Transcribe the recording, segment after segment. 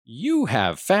You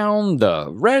have found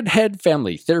the Redhead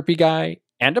Family Therapy Guy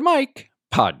and a Mike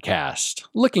podcast,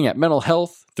 looking at mental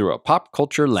health through a pop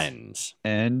culture lens.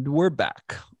 And we're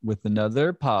back with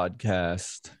another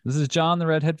podcast. This is John, the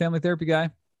Redhead Family Therapy Guy.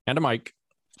 And a Mike.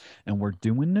 And we're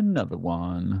doing another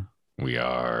one. We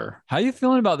are. How you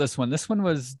feeling about this one? This one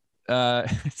was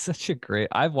it's such a great.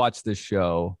 I've watched this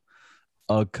show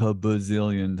a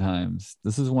kabazillion times.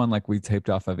 This is one like we taped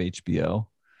off of HBO.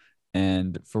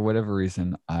 And for whatever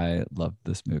reason, I loved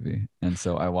this movie. And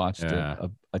so I watched it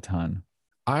a ton.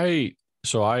 I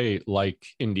like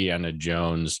Indiana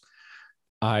Jones.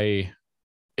 I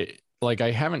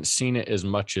haven't seen it as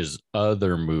much as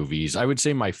other movies. I would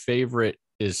say my favorite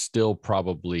is still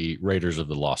probably Raiders of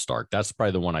the Lost Ark. That's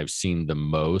probably the one I've seen the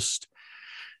most.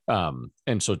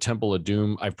 And so Temple of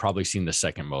Doom, I've probably seen the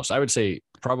second most. I would say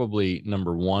probably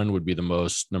number one would be the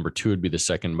most, number two would be the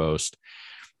second most.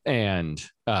 And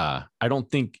I don't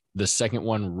think the second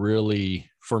one really,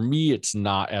 for me, it's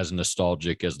not as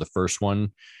nostalgic as the first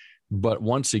one. But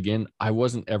once again, I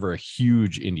wasn't ever a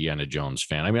huge Indiana Jones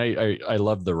fan. I mean, I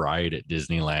loved the ride at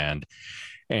Disneyland,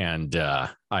 and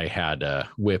I had a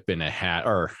whip and a hat,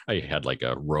 or I had like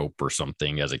a rope or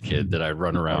something as a kid that I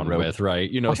run around with, right?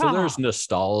 You know, so there's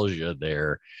nostalgia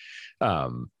there.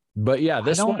 But yeah,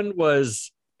 this one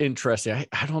was interesting.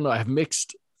 I don't know. I have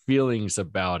mixed feelings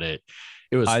about it.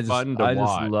 It was fun to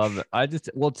watch. I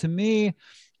just love it. To me,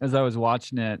 as I was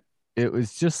watching it, it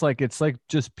was just like, it's like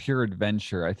just pure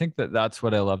adventure. I think that's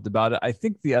what I loved about it. I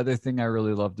think the other thing I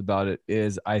really loved about it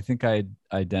is I think I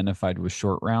identified with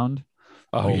Short Round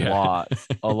a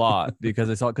lot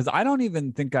because I don't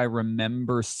even think I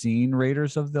remember seeing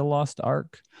Raiders of the Lost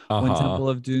Ark when Temple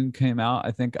of Doom came out.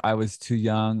 I think I was too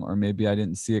young, or maybe I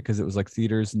didn't see it because it was like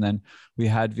theaters, and then we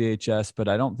had VHS, but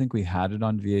I don't think we had it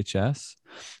on VHS.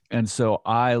 And so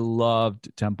I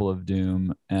loved Temple of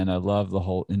Doom, and I love the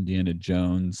whole Indiana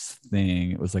Jones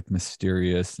thing. It was like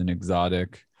mysterious and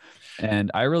exotic.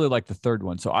 And I really like the third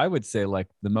one. So I would say like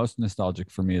the most nostalgic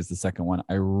for me is the second one.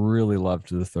 I really loved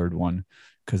the third one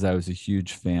because I was a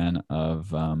huge fan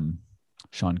of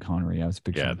Sean Connery. I was a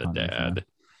big Sean Connery fan.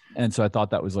 And so I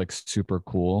thought that was like super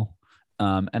cool.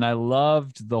 And I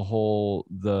loved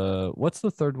what's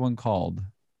the third one called?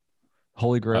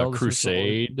 Holy Grail?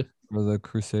 Crusade. Or the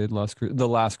Crusade, the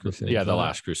Last Crusade. Yeah, the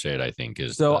Last Crusade, I think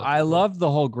is. So I love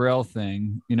the whole Grail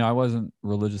thing. You know, I wasn't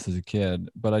religious as a kid,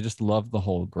 but I just loved the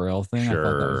whole Grail thing. Sure. I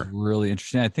thought that was really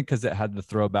interesting. I think because it had the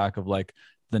throwback of like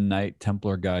the Knight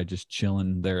Templar guy just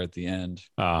chilling there at the end.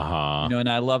 You know, and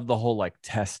I love the whole like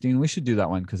testing. We should do that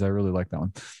one because I really like that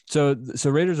one. So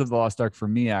Raiders of the Lost Ark for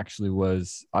me actually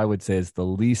was, I would say, is the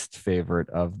least favorite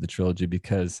of the trilogy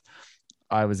because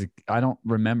I don't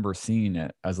remember seeing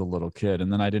it as a little kid,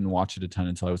 and then I didn't watch it a ton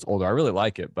until I was older. I really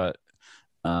like it, but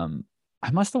I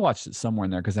must have watched it somewhere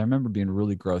in there because I remember being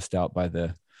really grossed out by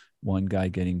the one guy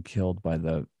getting killed by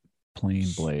the plane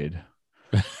blade.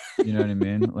 You know what I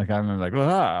mean? Like I remember like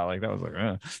that was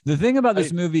like The thing about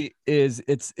this movie is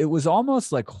it was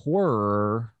almost like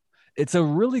horror. It's a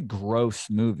really gross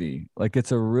movie. Like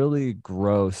it's a really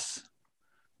gross,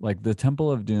 like the Temple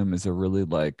of Doom is a really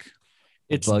like,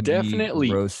 it's buggy, definitely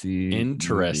grossy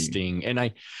interesting movie. And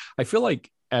I feel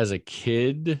like as a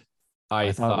kid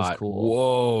I thought it was cool.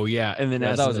 Whoa, yeah. And then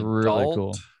as that was an really adult,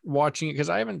 cool watching it, because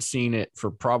I haven't seen it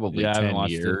for probably 10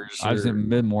 years. I've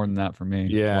seen it more than that for me.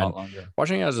 Yeah,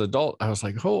 watching it as an adult, I was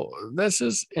like, oh, this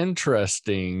is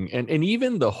interesting. And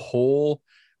even the whole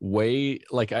way,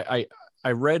 like I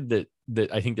read that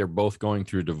I think they're both going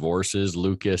through divorces,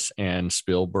 Lucas and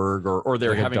Spielberg, or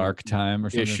they're having dark time or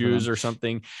issues or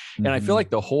something. And I feel like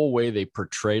the whole way they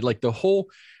portrayed, like the whole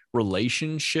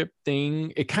relationship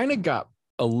thing, it kind of got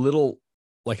a little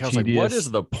like, I was like, what is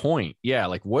the point? Yeah.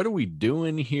 Like, what are we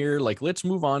doing here? Like, let's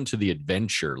move on to the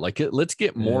adventure. Like, let's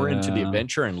get more into the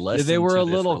adventure and less. They were a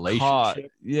little caught.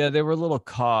 Yeah. They were a little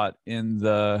caught in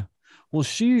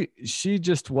she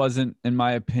just wasn't, in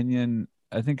my opinion,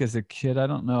 I think as a kid, I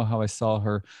don't know how I saw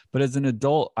her, but as an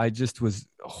adult, I just was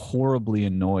horribly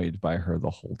annoyed by her the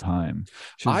whole time.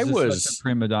 I was such a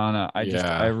prima donna.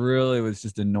 I really was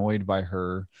just annoyed by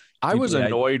her. I was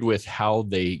annoyed with how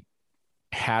they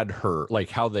had her, like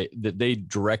how they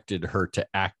directed her to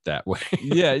act that way.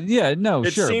 No,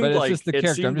 it sure, but like, it's just the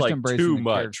character. I'm just embracing too the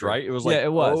much, character. right? It was like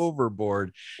it was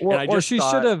overboard. Or she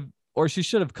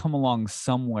should have come along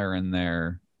somewhere in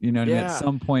there. You know what I mean? At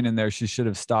some point in there, she should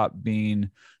have stopped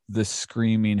being the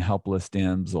screaming helpless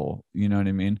damsel, you know what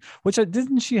I mean? Which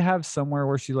didn't she have somewhere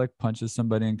where she like punches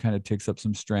somebody and kind of takes up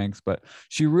some strength, but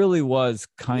she really was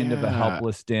kind of a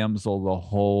helpless damsel the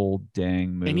whole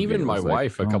dang movie. And even my like,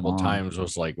 wife a couple times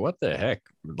was like, what the heck?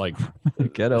 Like,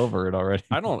 get over it already.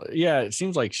 It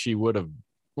seems like she would have,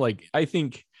 like, I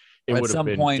think it would have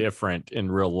been different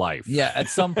in real life. Yeah, at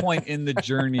some point in the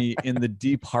journey, in the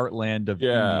deep heartland of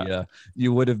India,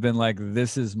 you would have been like,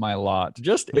 "This is my lot."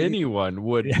 Just anyone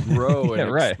would grow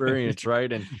and experience,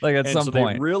 right? And like at some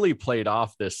point, they really played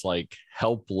off this like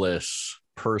helpless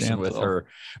person with her.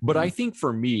 But I think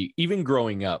for me, even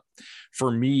growing up,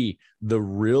 for me, the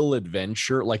real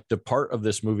adventure, like the part of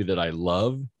this movie that I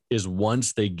love, is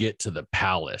once they get to the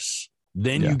palace.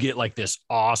 Then you get like this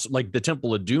awesome, like the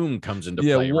Temple of Doom comes into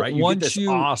play, right? You get this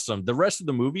awesome. The rest of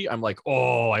the movie, I'm like,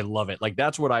 oh, I love it. Like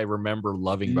that's what I remember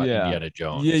loving about Indiana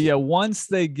Jones. Yeah. Once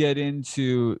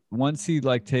he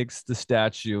like takes the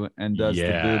statue and does the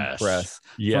boob press,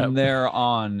 from there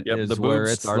on is the where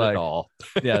it's like, all.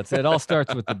 It all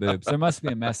starts with the boobs. There must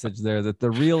be a message there that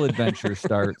the real adventure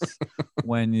starts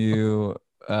when you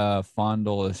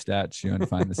fondle a statue and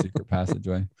find the secret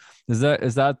passageway. Is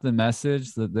that the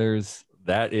message that there's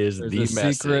the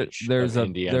message secret, there's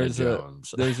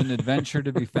an adventure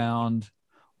to be found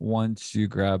once you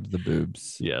grab the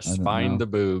boobs. Yes, find the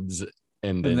boobs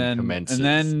and then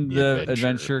the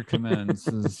adventure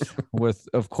commences with,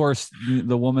 of course,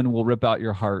 the woman will rip out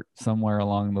your heart somewhere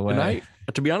along the way.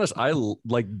 And to be honest, I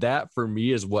like that. For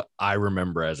me is what I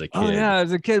remember as a kid. Oh yeah,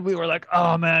 as a kid we were like,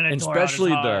 oh man, and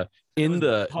especially in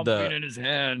his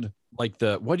hand, like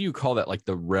what do you call that, like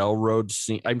the railroad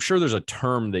scene? I'm sure there's a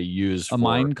term they use for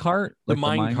mine cart, the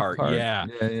mine cart. Yeah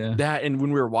that. And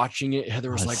when we were watching it,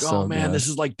 Heather was like, oh man, this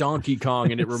is like Donkey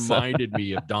Kong, and it reminded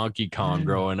me of Donkey Kong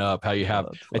growing up. How you have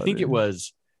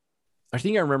I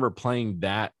think I remember playing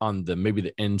that on maybe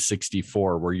the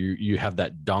N64, where you have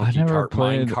that donkey cart,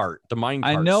 mine cart, the mine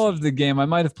cart. I know of the game. I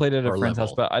might have played it at a friend's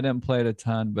house, but I didn't play it a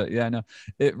ton. But yeah, I know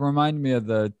it reminded me of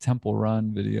the Temple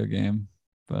Run video game.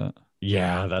 But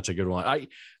yeah, that's a good one.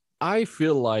 I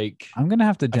feel like I'm gonna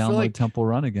have to download Temple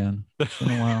Run again. It's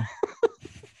been a while.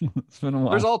 It's been a while.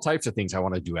 There's all types of things I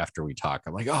want to do after we talk.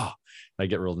 I'm like, oh, I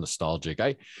get real nostalgic.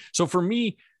 So for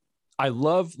me, I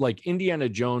love like Indiana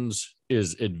Jones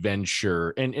is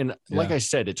adventure. And like I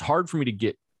said, it's hard for me to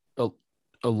get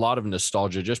a lot of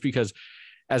nostalgia just because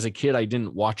as a kid, I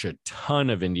didn't watch a ton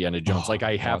of Indiana Jones. Like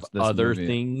I have other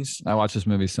things. I watched this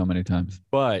movie so many times.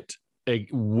 But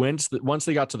once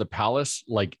they got to the palace,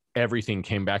 like everything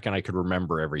came back and I could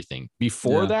remember everything.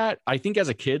 Before that, I think as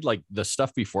a kid, like the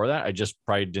stuff before that, I just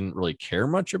probably didn't really care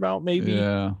much about maybe.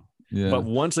 Yeah. But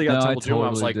once they got Temple Doom, I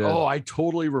was like, oh, I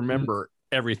totally remember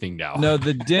everything now. No,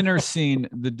 the dinner scene.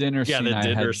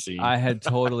 I had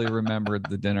totally remembered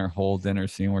the whole dinner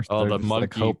scene where the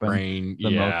monkey brain.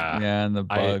 And the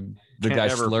bug. The guy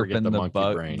slurping the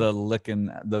bug, brain. The licking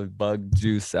the bug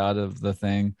juice out of the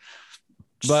thing.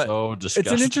 But so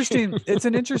disgusting. It's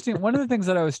an interesting one of the things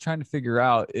that I was trying to figure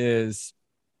out is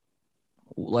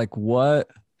like what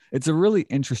it's a really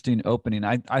interesting opening.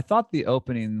 I thought the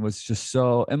opening was just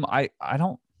so I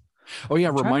don't. Oh yeah,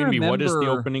 remind me, what is the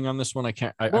opening on this one? I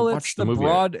can't. I watched the movie.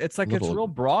 It's like it's real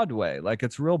Broadway. Like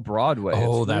it's real Broadway.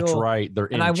 Oh, that's right. They're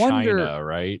in China,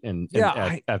 right? And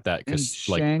at that because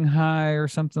like Shanghai or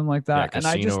something like that,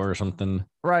 casino or something.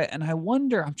 Right, and I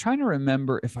wonder. I'm trying to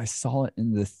remember if I saw it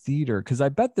in the theater because I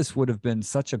bet this would have been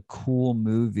such a cool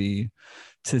movie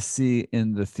to see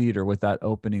in the theater with that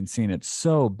opening scene. It's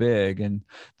so big, and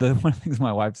one of the things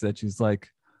my wife said, she's like,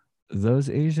 those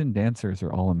Asian dancers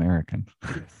are all American.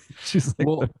 She's like,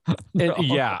 well,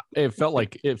 it felt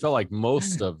like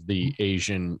most of the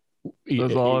Asian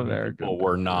people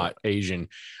were not Asian.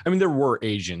 I mean, there were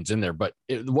Asians in there, but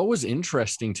what was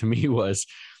interesting to me was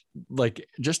like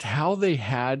just how they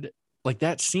had like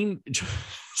that scene.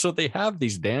 So they have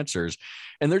these dancers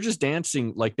and they're just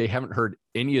dancing like they haven't heard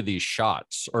any of these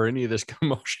shots or any of this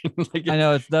commotion. Like I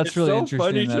know that's really so interesting.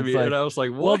 Funny to me. And I was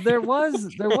like, what? Well, there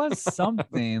was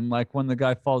something like when the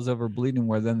guy falls over bleeding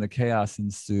where then the chaos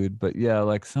ensued. But yeah,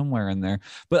 like somewhere in there.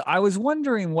 But I was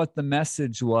wondering what the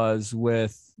message was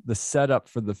with the setup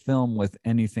for the film with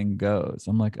Anything Goes.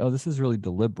 I'm like, oh, this is really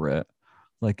deliberate.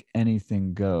 Like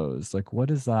anything goes. Like, what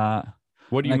is that?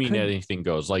 What do you mean anything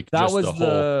goes? Like that just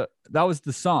was that was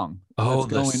the song. Oh,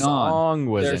 the song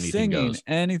was They're Anything singing, Goes.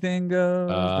 Anything Goes.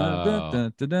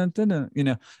 You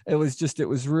know, it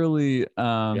was really yeah,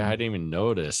 I didn't even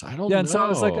notice. I don't know. And so I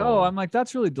was like, oh, I'm like,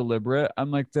 that's really deliberate.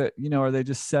 I'm like that, you know, are they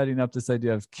just setting up this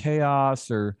idea of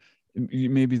chaos or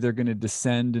maybe they're going to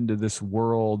descend into this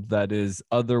world that is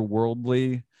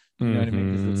otherworldly You know what I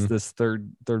mean? Because it's Mhm. this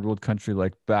third world country,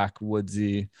 like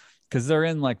backwoodsy, because they're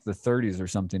in like the 30s or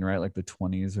something, right? Like the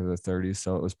 20s or the 30s.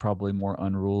 So it was probably more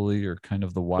unruly or kind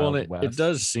of the Well, Wild it West.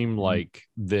 does seem like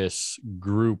this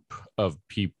group of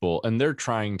people, and they're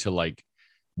trying to like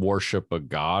worship a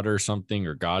god or something,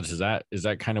 or gods. Is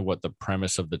that kind of what the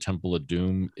premise of the Temple of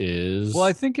Doom Well,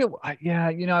 I is? think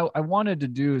yeah, I wanted to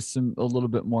do a little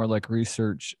bit more like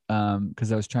research,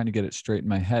 because I was trying to get it straight in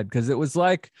my head, because it was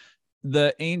like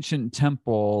the ancient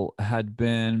temple had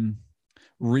been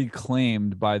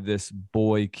reclaimed by this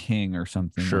boy king or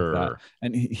something like that. Sure,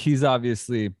 And he's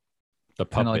obviously the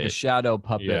kind of like a puppet. shadow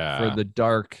puppet for Yeah.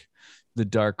 the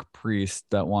dark priest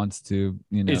that wants to,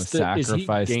 Is he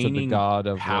sacrifice to the gaining god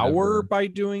of power whatever. by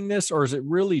doing this, or is it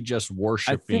really just I think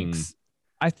worshiping?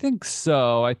 I think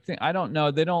so. I don't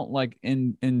know. They don't like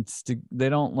they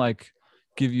don't like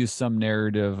give you some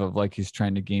narrative of like he's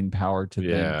trying to gain power to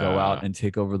then go out Yeah. and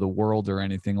take over the world or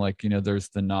anything. Like, there's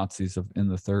the Nazis in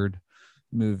the third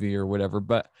movie or whatever.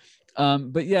 But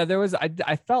yeah, there was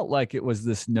I felt like it was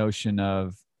this notion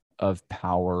of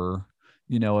power,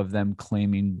 of them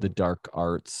claiming the dark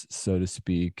arts, so to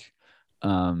speak.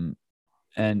 Um,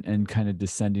 and kind of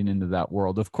descending into that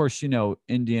world. Of course,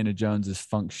 Indiana Jones is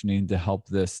functioning to help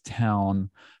this town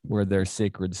where their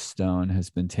sacred stone has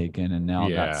been taken, and now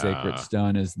that sacred Yeah.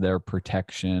 stone is their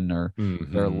protection or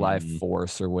their life Hmm.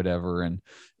 force or whatever. And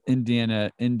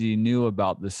Indy knew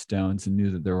about the stones and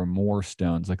knew that there were more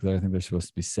stones. Like, I think there's supposed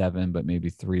to be 7, but maybe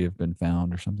 3 have been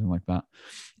found or something like that.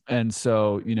 And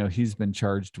so, he's been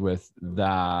charged with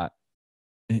that.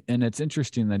 And it's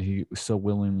interesting that he so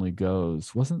willingly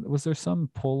goes. Was there some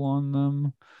pull on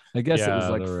them? I guess it was Yeah,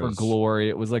 like there for was. glory.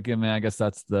 It was like, I mean, I guess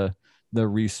that's the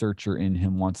researcher in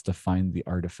him wants to find the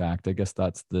artifact. I guess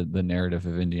that's the narrative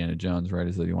of Indiana Jones, right?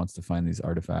 Is that he wants to find these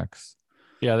artifacts.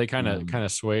 Yeah, they kind of Um, kind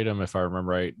of swayed him, if I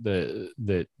remember right. because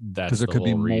That's there the could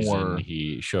be whole reason more.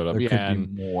 he showed up. There could Yeah, be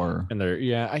more. and there.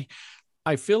 Yeah,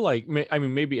 I feel like, I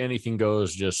mean, maybe anything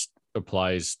goes just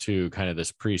applies to kind of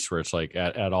this priest where it's like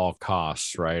at all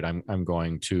costs, right? I'm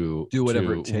going Do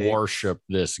whatever to it takes. worship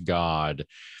this god.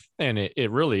 And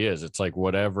it really is. It's like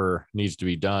whatever needs to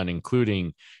be done,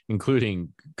 including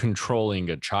controlling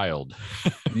a child.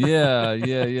 Yeah,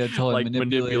 yeah, yeah. Totally Like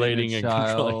manipulating a manipulating and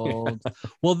controlling. child.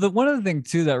 Well, the one of the things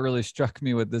too that really struck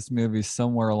me with this movie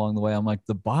somewhere along the way, I'm like,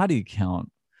 the body count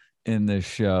in this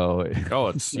show. Oh,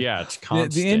 it's The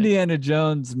constant. Indiana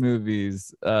Jones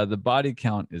movies, the body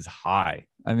count is high.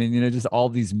 I mean, just all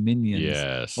these minions,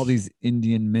 all Yes. these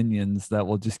Indian minions that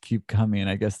will just keep coming.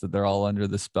 I guess that they're all under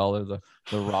the spell of the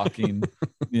rocking,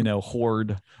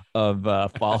 horde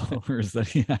of followers that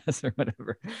he has or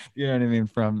whatever. You know what I mean?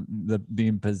 From the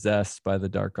being possessed by the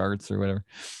dark arts or whatever.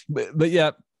 But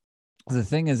yeah, the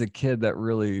thing as a kid that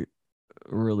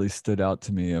really stood out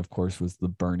to me, of course, was the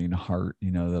burning heart,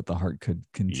 that the heart could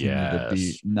continue to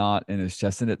beat Yes. not in his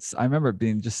chest. And I remember it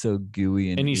being just so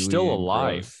gooey and And he's still ooey and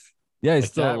alive. gross. Yeah, he's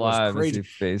Like still that was alive as crazy. he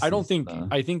faces the.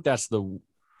 I think that's the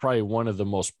probably one of the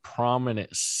most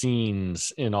prominent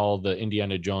scenes in all the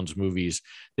Indiana Jones movies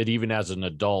that even as an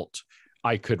adult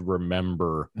I could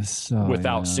remember So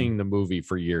without yeah. seeing the movie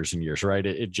for years and years, right?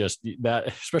 It just, that,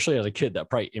 especially as a kid, that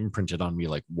probably imprinted on me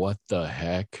like, what the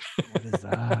heck? What is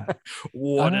that? I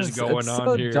What know is going it's on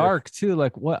so here? dark too.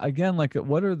 Like, what again? Like,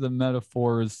 what are the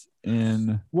metaphors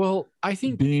in Well, I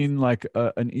think being like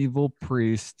an evil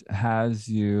priest has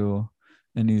you,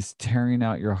 and he's tearing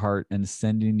out your heart and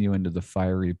sending you into the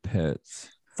fiery pits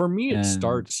for me, it and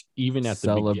starts even at the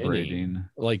beginning. celebrating.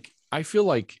 Like, I feel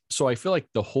like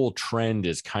the whole trend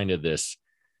is kind of this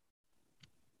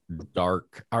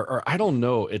dark, or I don't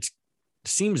know. It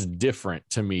seems different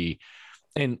to me.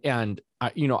 And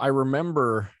I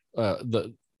remember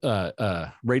the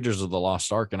Raiders of the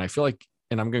Lost Ark, and I feel like,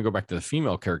 and I'm going to go back to the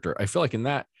female character. I feel like in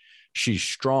that she's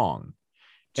strong.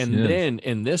 She And is. then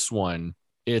in this one,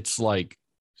 it's like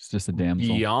She's just a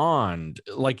damsel. beyond,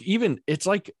 like, even it's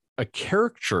like a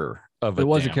caricature of It a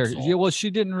was a character. Yeah, damsel. well, she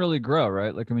didn't really grow,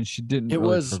 right? Like, I mean, she didn't It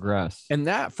really was, progress. and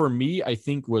that for me, I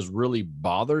think was really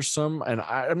bothersome. And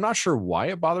I'm not sure why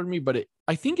it bothered me, but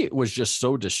I think it was just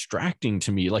so distracting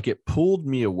to me. Like, it pulled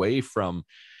me away from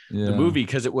the Yeah. movie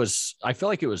because I feel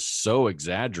like it was so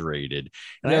exaggerated.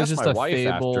 And I Yeah, it's asked just my a wife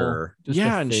fable, after,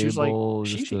 yeah, and she was like,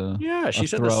 just a she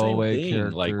said the same throwaway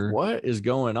thing. Like, character. what is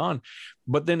going on?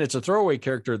 But then it's a throwaway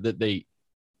character that they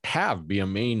have be a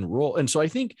main role. And so I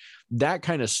think that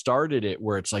kind of started it,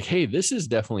 where it's like, hey, this is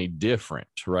definitely different,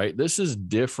 right? This is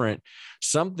different.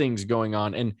 Something's going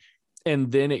on.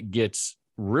 And then it gets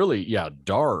really, yeah,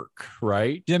 dark,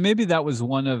 right? Yeah, maybe that was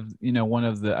one of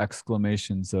the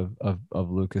exclamations of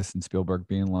Lucas and Spielberg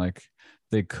being like,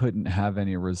 they couldn't have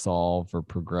any resolve or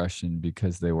progression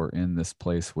because they were in this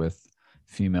place with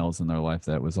females in their life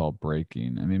that was all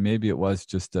breaking. I mean, maybe it was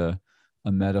just a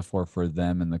metaphor for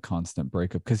them and the constant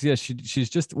breakup. Because yeah, she's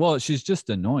just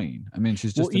annoying. I mean,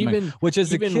 she's just annoying. even Which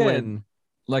as a even kid, when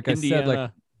like I said, like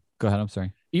Indiana, go ahead. I'm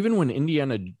sorry. even when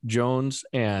Indiana Jones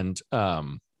and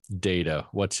Data,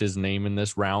 what's his name in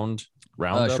this roundup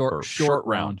or short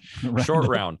round, short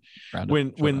round,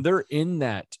 when they're in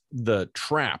the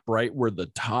trap, right, where the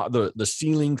top the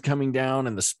ceiling's coming down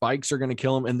and the spikes are going to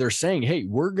kill him, and they're saying, hey,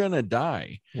 we're gonna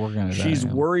die, she's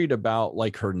worried about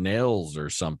like her nails or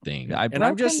something. Yeah, and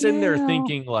I'm just sitting there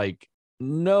thinking like,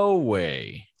 no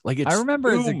way. Like, it's I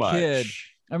remember too as a much. kid,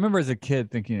 I remember as a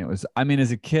kid thinking it was, I mean,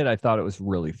 as a kid, I thought it was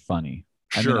really funny.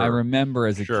 Sure. I mean, I remember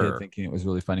as a kid thinking it was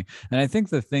really funny. And I think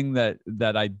the thing that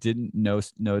I didn't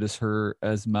notice her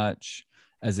as much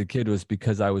as a kid was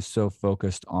because I was so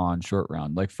focused on Short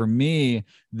Round. Like for me,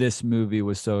 this movie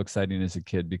was so exciting as a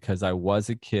kid because I was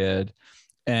a kid,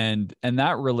 and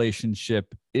that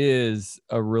relationship is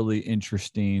a really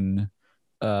interesting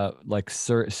like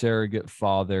surrogate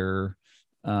father,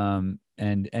 and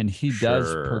he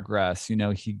does progress. You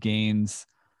know, he gains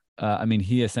I mean,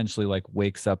 he essentially like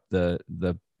wakes up the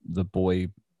boy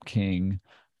king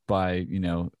by, you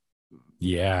know,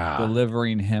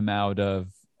 delivering him out of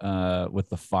with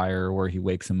the fire, where he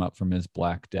wakes him up from his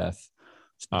black death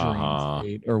dream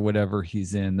state or whatever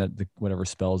he's in, that whatever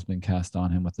spell's been cast on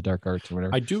him with the dark arts or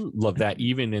whatever. I do love that,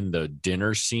 even in the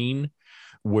dinner scene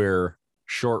where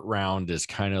Short Round is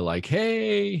kind of like,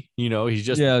 hey, you know, he's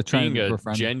just being a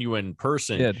genuine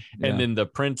person. And then the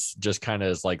prince just kind of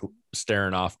is like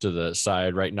staring off to the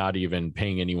side, right? Not even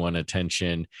paying anyone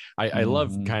attention. I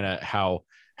love kind of how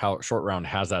Short Round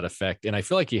has that effect. And I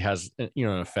feel like he has, you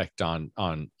know, an effect on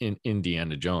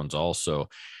Indiana Jones also.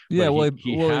 Yeah.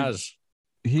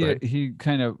 But he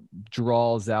kind of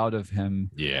draws out of him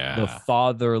the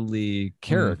fatherly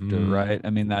character, right?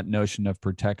 I mean, that notion of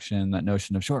protection, that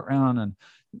notion of Short Round, and,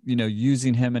 you know,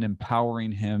 using him and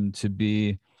empowering him to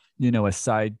be, you know, a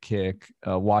sidekick,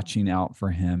 watching out for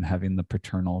him, having the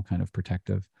paternal kind of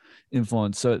protective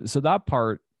influence. So that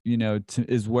part, you know,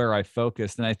 is where I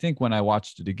focused. And I think when I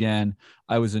watched it again,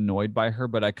 I was annoyed by her,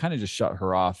 but I kind of just shut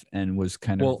her off and was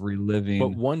kind of reliving.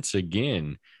 But once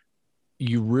again,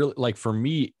 you really, like, for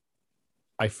me,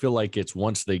 I feel like it's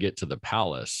once they get to the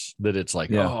palace that it's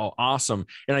like, oh, awesome.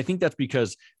 And I think that's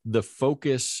because the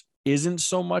focus isn't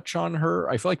so much on her.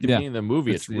 I feel like the beginning of the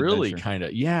movie, it's really kind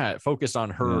of, focused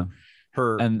on her,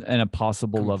 her and a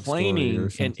possible love story or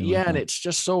something. And and it's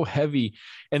just so heavy.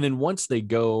 And then once they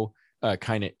go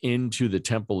kind of into the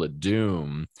Temple of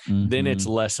Doom, then it's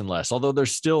less and less, although they're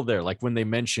still there. Like when they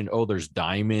mention, oh, there's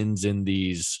diamonds in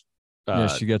these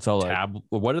she gets all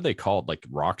what are they called, like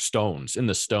rock stones in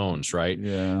the stones, right?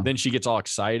 Then she gets all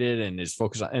excited and is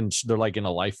focused on, and they're like in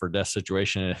a life or death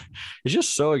situation. It's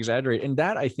just so exaggerated, and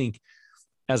that, I think,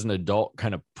 as an adult,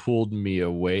 kind of pulled me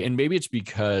away. And maybe it's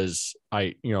because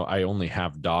I only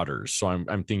have daughters, so I'm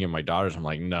thinking of my daughters, I'm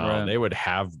like, no, they would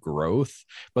have growth.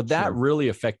 But that really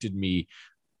affected me,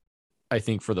 I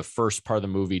think, for the first part of the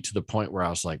movie, to the point where I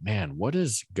was like, man, what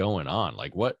is going on?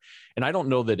 Like, what? And I don't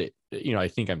know that it, you know, I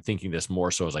think I'm thinking this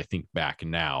more so as I think back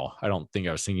now. I don't think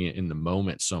I was thinking it in the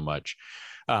moment so much.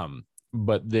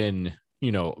 But then,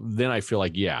 you know, then I feel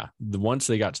like, once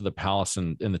they got to the palace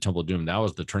and in the Temple of Doom, that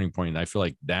was the turning point. And I feel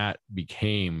like that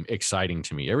became exciting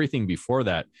to me. Everything before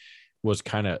that was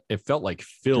kind of, it felt like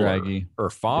filler or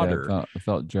fodder. It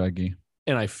felt draggy.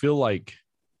 And I feel like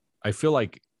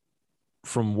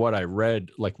from what I read,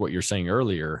 like what you're saying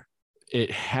earlier, it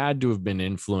had to have been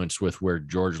influenced with where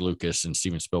George Lucas and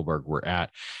Steven Spielberg were at,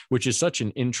 which is such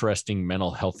an interesting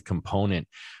mental health component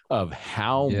of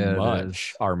how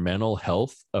much our mental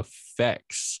health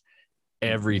affects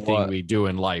everything we do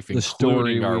in life, the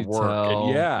including our work.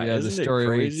 And, the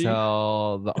story we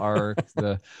tell, the arc,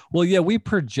 we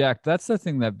project. That's the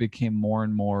thing that became more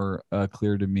and more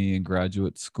clear to me in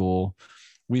graduate school.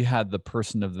 We had the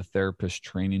person of the therapist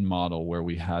training model, where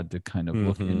we had to kind of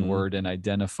look inward and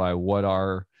identify what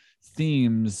our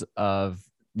themes of,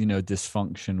 you know,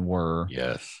 dysfunction were.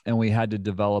 And we had to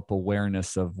develop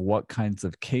awareness of what kinds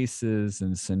of cases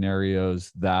and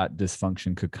scenarios that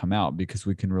dysfunction could come out, because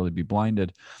we can really be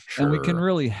blinded. And we can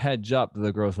really hedge up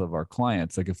the growth of our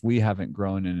clients. Like if we haven't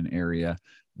grown in an area,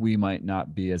 we might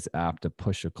not be as apt to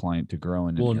push a client to grow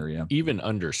in an area. Even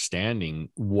understanding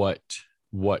what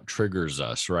triggers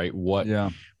us, right? What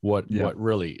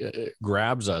really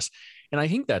grabs us. And I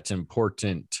think that's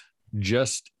important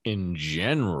just in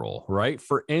general, right?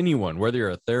 For anyone, whether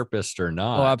you're a therapist or Oh,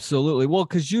 not. absolutely. Well,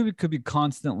 because you could be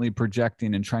constantly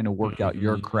projecting and trying to work out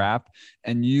your Mhm. crap,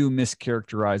 and you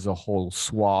mischaracterize a whole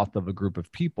swath of a group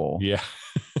of people Yeah.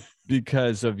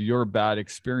 because of your bad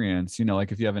experience. You know,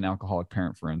 like if you have an alcoholic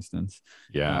parent, for instance,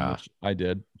 Yeah. which I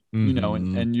did, you know,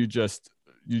 Hmm. and you just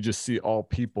see all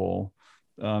people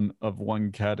of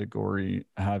one category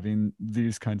having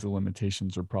these kinds of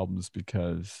limitations or problems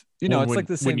because, you know, Well, it's like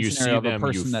the when same you scenario see of a them, you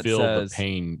person that feel the says,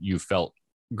 pain you felt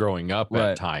growing up at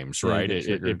right, times, yeah, you right? get It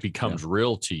triggered. Yeah. becomes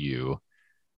real to you.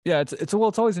 Yeah, it's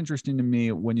always interesting to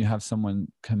me when you have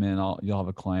someone come in. You'll have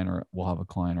a client, or we'll have a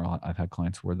client, or I've had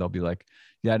clients where they'll be like,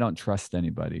 "Yeah, I don't trust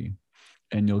anybody,"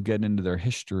 and you'll get into their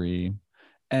history,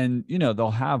 and you know they'll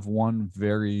have one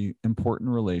very important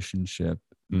relationship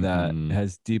that Hmm.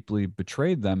 has deeply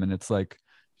betrayed them, and it's like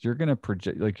you're gonna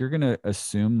project, like you're gonna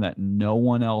assume that no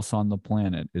one else on the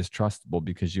planet is trustable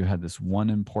because you had this one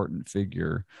important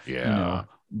figure, you know, Yeah.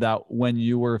 that when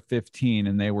you were 15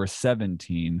 and they were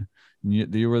 17,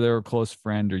 you were their close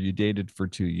friend or you dated for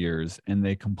 2 years and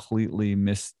they completely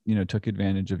took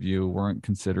advantage of you, weren't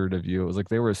considerate of you. It was like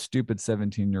they were a stupid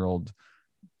 17-year-old,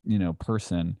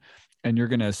 person. And you're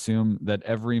going to assume that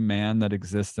every man that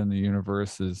exists in the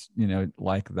universe is,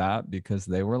 like that because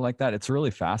they were like that. It's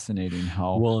really fascinating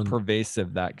how Well,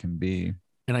 pervasive that can be.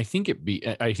 and I think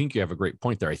you have a great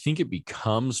point there. I think it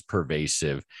becomes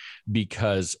pervasive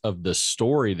because of the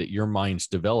story that your mind's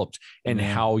developed and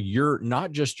Yeah. how you're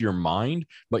not just your mind,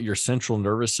 but your central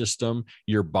nervous system,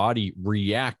 your body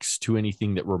reacts to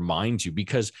anything that reminds you,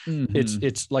 because Mm-hmm.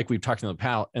 it's like we've talked in the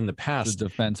It's a past,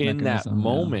 defense in that mechanism. Yeah.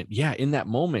 moment. Yeah. In that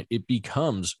moment, it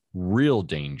becomes real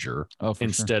danger Oh, for sure.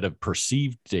 instead of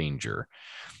perceived danger.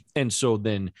 And so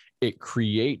then it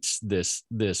creates this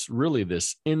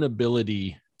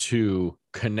inability to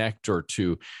connect or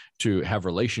to have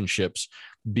relationships,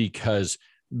 because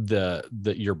the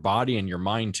your body and your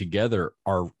mind together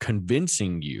are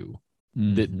convincing you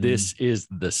that Mm-hmm. this is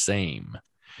the same.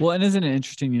 Well, and isn't it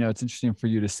interesting? It's interesting for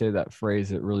you to say that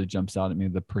phrase. It really jumps out at me,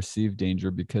 the perceived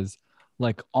danger, because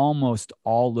like almost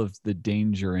all of the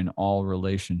danger in all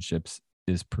relationships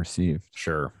is perceived.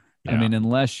 Sure. I Yeah. mean,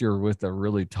 unless you're with a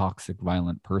really toxic,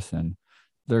 violent person,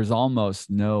 there's almost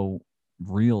no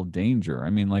real danger. I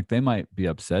mean, like they might be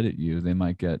upset at you, they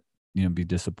might be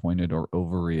disappointed or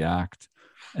overreact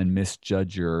and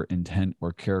misjudge your intent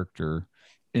or character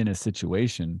in a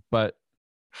situation, but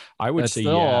I would that's say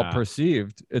still all yeah.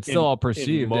 perceived. It's still all In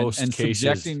perceived, and most cases,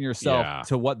 subjecting yourself yeah.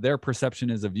 to what their perception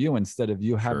is of you instead of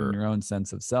you having Sure. your own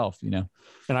sense of self. And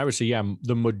I would say, yeah,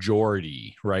 the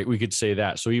majority, right? We could say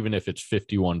that. So even if it's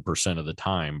 51% of the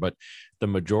time, but the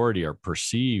majority are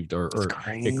perceived, It's or it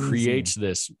crazy. creates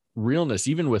this realness.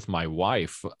 Even with my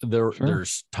wife, Sure.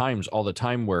 there's times all the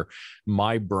time where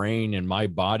my brain and my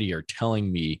body are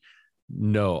telling me,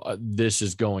 no, this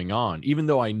is going on, even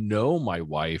though I know my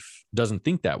wife doesn't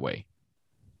think that way.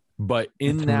 But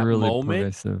It's in that really moment,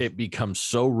 pervasive. it becomes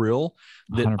so real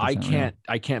that 100% real.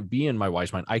 I can't be in my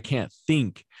wife's mind. I can't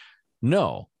think,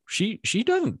 no, she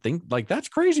doesn't think, like, that's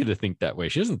crazy to think that way.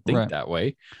 She doesn't think Right. that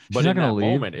way. She's But not in going to that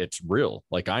leave. moment, it's real.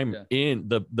 Like I'm Yeah. in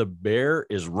the bear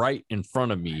is right in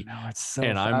front of I me know, it's so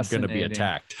and I'm gonna be fascinating.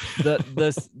 attacked.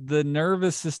 The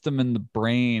nervous system and the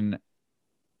brain,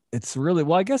 it's really,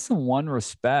 well, I guess in one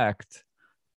respect,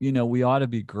 we ought to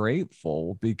be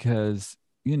grateful because,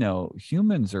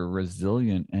 humans are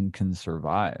resilient and can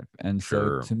survive. And so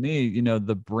Sure. to me,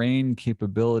 the brain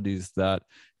capabilities that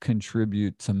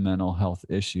contribute to mental health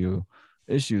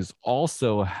issues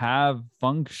also have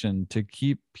function to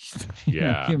keep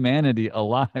Yeah. humanity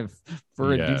alive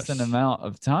for a decent Yes. amount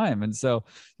of time. And so,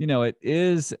 it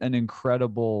is an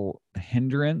incredible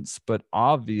hindrance, but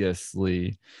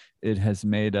obviously it has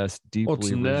made us Well, it's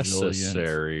deeply resilient.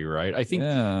 necessary, right? I think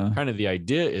Yeah. kind of the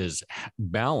idea is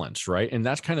balance, right? And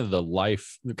that's kind of the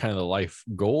life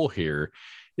goal here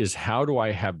is, how do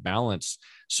I have balance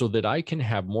so that I can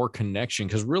have more connection?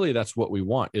 Because really that's what we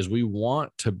want, is we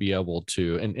want to be able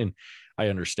to, and I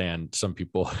understand some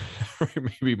people are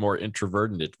maybe more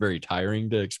introverted and it's very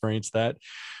tiring to experience that,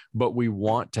 but we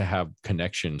want to have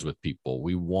connections with people.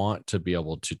 We want to be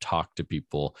able to talk to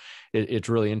people. It's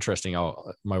really interesting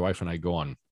how my wife and I go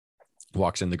on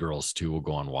walks, and the girls too will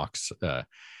go on walks,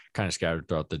 kind of scattered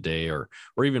throughout the day, or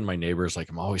even my neighbors, like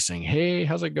I'm always saying, hey,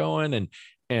 how's it going?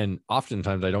 And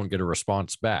oftentimes I don't get a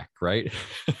response back, right?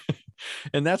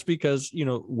 And that's because,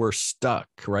 we're stuck,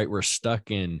 right? We're stuck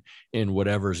in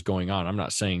whatever's going on. I'm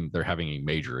not saying they're having any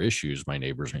major issues, my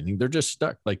neighbors, or anything. They're just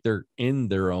stuck, like they're in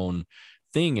their own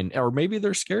thing, and or maybe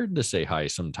they're scared to say hi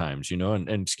sometimes, you know,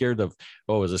 and scared of,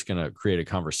 oh, is this going to create a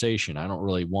conversation? I don't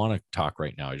really want to talk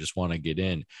right now. I just want to get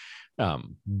in.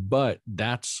 But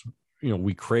that's, you know,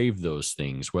 we crave those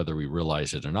things whether we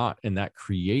realize it or not, and that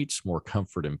creates more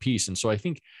comfort and peace. And so I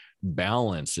think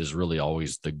balance is really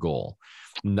always the goal,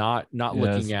 not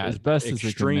looking at as best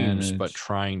extremes, as but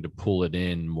trying to pull it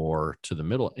in more to the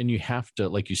middle. And you have to,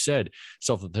 like you said,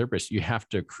 self-therapist, you have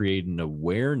to create an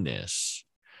awareness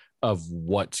of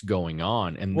what's going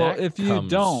on. And well, that if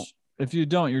you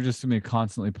don't, you're just gonna be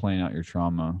constantly playing out your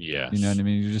trauma. Yes. You know what I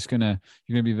mean? You're gonna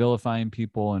be vilifying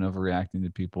people and overreacting to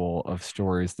people of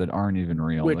stories that aren't even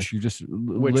real. Like you're just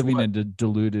living in a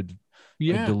diluted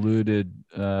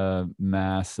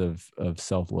mass of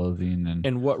self-loathing,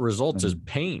 and what results is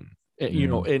pain. You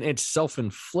know, and it's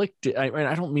self-inflicted.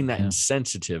 I don't mean that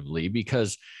insensitively,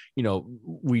 because, you know,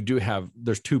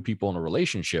 there's two people in a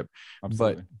relationship.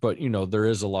 Absolutely. but you know, there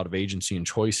is a lot of agency and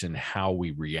choice in how we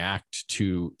react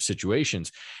to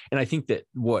situations. And I think that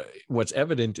what's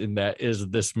evident in that is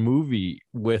this movie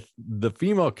with the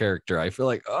female character. I feel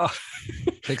like,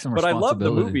 take some but I love the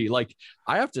responsibility. movie. Like,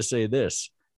 I have to say this,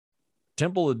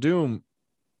 Temple of Doom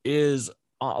is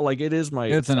it is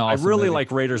it's an awesome I really movie.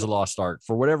 like Raiders of the Lost Ark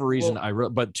for whatever reason.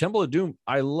 But Temple of Doom,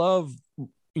 I love,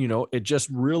 you know, it just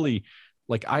really,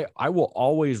 like, I will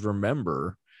always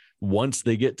remember once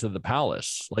they get to the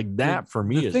palace, like that for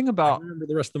me. I remember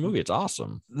the rest of the movie. It's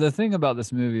awesome. The thing about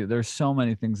this movie, there's so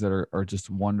many things that are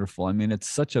just wonderful. I mean, it's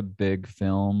such a big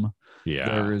film.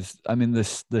 Yeah.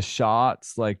 The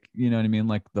shots, like, you know what I mean?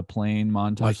 Like the plane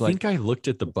montage. Well, I think I looked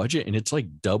at the budget, and it's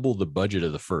like double the budget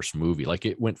of the first movie. Like,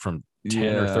 it went from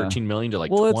 10 or 13 million to like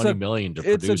 20 million to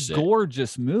produce it. It's a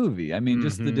gorgeous movie. I mean,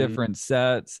 just the different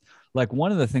sets. Like,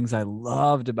 one of the things I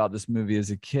loved about this movie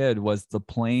as a kid was the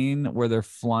plane where they're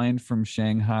flying from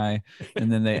Shanghai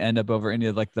and then they end up over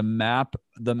India. Like the map.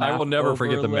 I will never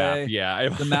forget the map. Yeah.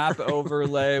 The map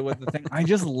overlay with the thing. I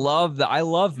just love that. I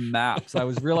love maps. I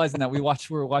was realizing that we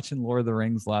were watching Lord of the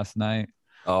Rings last night.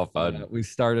 Oh, fun. We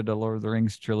started a Lord of the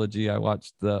Rings trilogy. I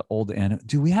watched the old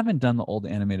Dude, we haven't done the old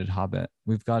animated Hobbit.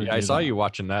 We've got to do I saw that. you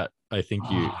watching that. I think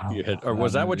you had, or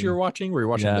was that what you were watching? Were you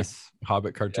watching the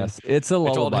Hobbit cartoon? Yes, it's a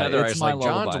lullaby. I told Heather, I was like,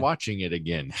 John's watching it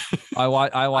again.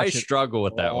 I struggle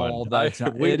with that one.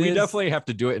 We definitely have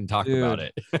to do it and talk about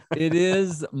it. It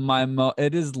is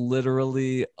it is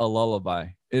literally a lullaby.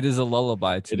 It is a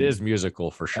lullaby to me. It is musical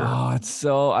for sure.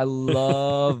 Oh, I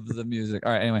love the music.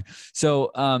 All right. Anyway,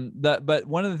 so but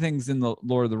one of the things in the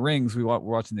Lord of the Rings, we're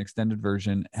watching the extended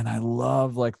version, and I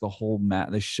love like the whole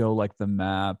map. They show like the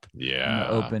map, the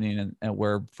opening, and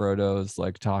where Frodo's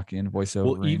like talking,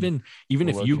 voiceover. Well, even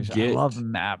if you get, I love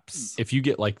maps. If you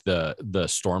get like the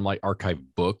Stormlight Archive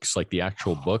books, like the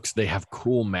actual books, they have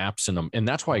cool maps in them, and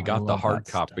that's why I got the hard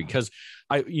copy, because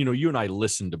you and I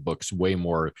listen to books way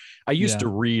more. I used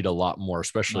to read a lot more,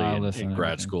 especially in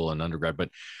grad school and undergrad, but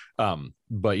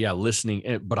yeah,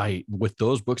 listening. But with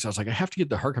those books, I was like, I have to get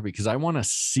the hard copy because I want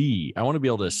to be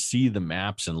able to see the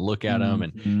maps and look at them.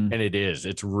 And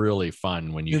it's really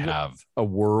fun when you have a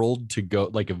world to go,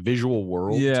 like a visual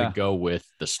world to go with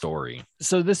the story.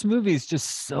 So this movie is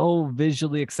just so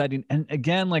visually exciting. And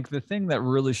again, like the thing that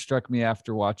really struck me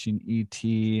after watching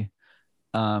E.T.,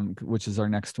 which is our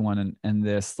next one, and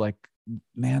this, like,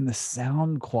 man, the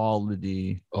sound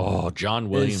quality. Oh, John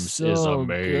Williams is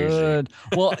amazing. Good.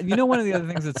 Well, you know, one of the other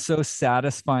things that's so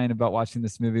satisfying about watching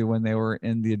this movie, when they were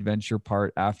in the adventure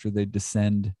part after they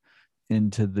descend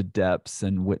into the depths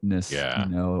and witness, you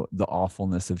know, the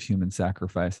awfulness of human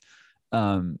sacrifice.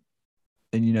 And,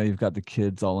 you know, you've got the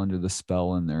kids all under the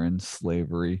spell and they're in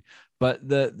slavery. But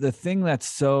the thing that's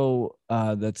so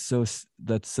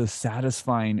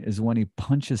satisfying is when he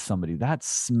punches somebody. That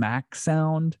smack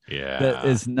sound that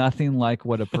is nothing like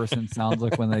what a person sounds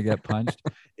like when they get punched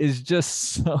is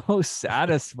just so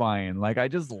satisfying. Like, I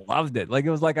just loved it. Like,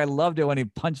 it was like I loved it when he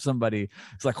punched somebody.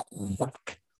 It's like,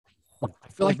 I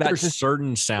feel like there's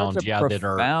certain sounds, that are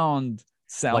profound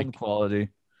sound quality.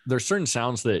 There's certain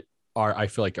sounds that I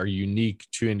feel like are unique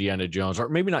to Indiana Jones, or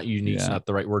maybe not unique is not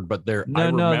the right word, but they're I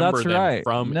remember them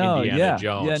from Indiana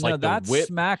Jones. Yeah, like that whip,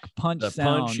 smack punch, the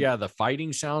sound, punch, the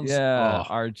fighting sounds,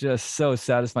 are just so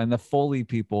satisfying. The Foley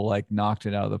people like knocked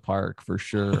it out of the park for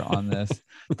sure on this.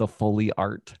 The Foley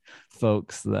art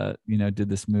folks that, you know, did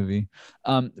this movie.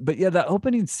 But yeah, that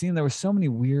opening scene, there were so many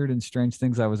weird and strange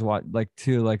things I was watching, like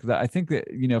too, like that. I think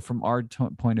that, you know, from our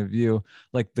point of view,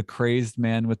 like the crazed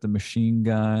man with the machine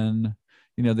gun.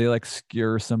 You know, they like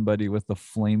skewer somebody with the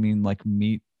flaming like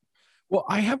meat Well,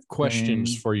 I have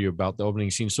questions thing. for you about the opening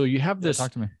scene. So you have Yeah, this,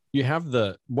 talk to me. you have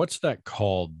the, what's that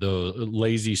called? The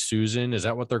lazy Susan? Is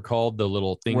that what they're called? The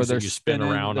little Where things that you spin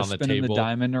around they're on the spinning the table?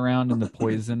 diamond around and the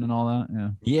poison and all that. Yeah.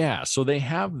 Yeah. So they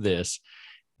have this,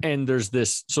 and there's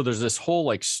this whole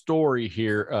like story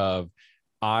here of,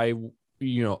 I,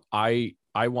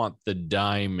 I want the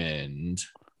diamond,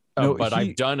 No, but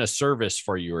I've done a service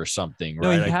for you or something, no,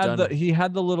 right? I've done, he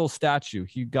had the little statue.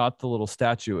 He got the little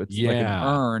statue. It's like an yeah.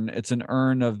 urn. It's an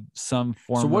urn of some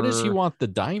So what does he former, want the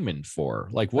diamond for?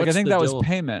 Like, like I what's think the that was deal?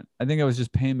 payment. I think it was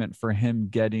just payment for him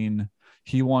getting,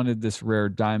 he wanted this rare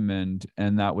diamond,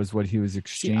 and that was what he was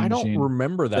See, I don't exchanging,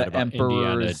 remember that the about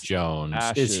Indiana emperor's Jones.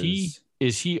 ashes.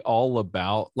 Is he all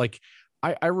about like,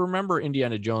 I remember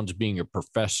Indiana Jones being a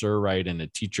professor, right, and a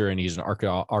teacher, and he's an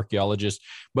archaeologist.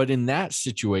 But in that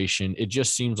situation, it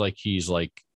just seems like he's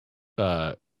like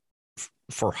uh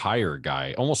for hire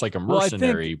guy, almost like a Well, I think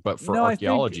mercenary, but for no, I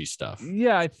think archaeology stuff.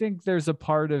 yeah, I think there's a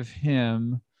part of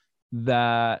him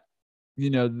that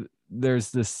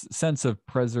there's this sense of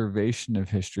preservation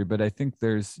of history, but I think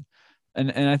there's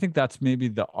and I think that's maybe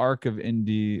the arc of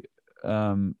Indy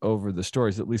over the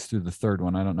stories, at least through the third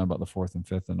one. I don't know about the fourth and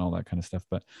fifth and all that kind of stuff,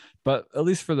 but at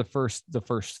least for the first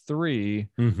three,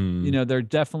 Mm-hmm. there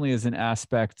definitely is an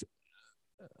aspect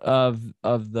of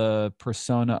the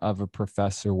persona of a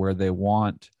professor where they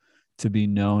want to be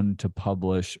known to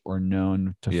publish or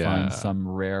known to find Yeah. some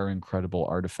rare incredible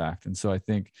artifact. And so I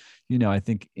think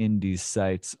Indy's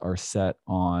sights are set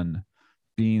on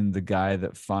being the guy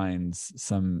that finds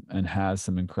some and has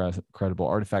some incredible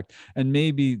artifact, and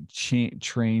maybe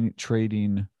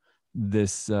trading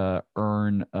this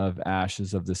urn of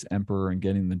ashes of this emperor and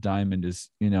getting the diamond is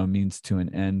means to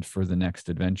an end for the next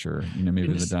adventure, maybe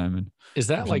And the diamond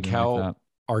is or that like something like how that.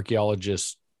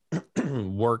 archaeologists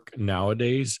work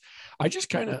nowadays? I just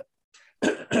kind of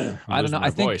I'm I don't losing know. my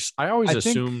voice. I always I think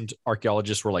assumed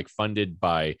archaeologists were like funded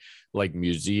by like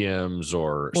museums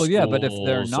or well, yeah, but if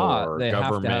they're schools not, or they have to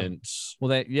have. governments. Well,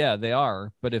 they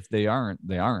are, but if they aren't,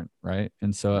 they aren't, right?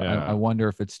 And so I Yeah. wonder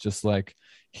if it's just like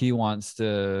he wants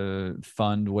to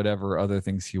fund whatever other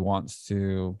things he wants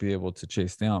to be able to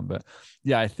chase down. But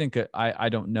yeah, I think I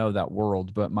don't know that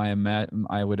world, but I would And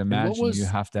what imagine you was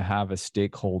have to have a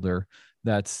stakeholder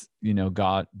that's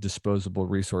got disposable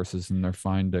resources and they're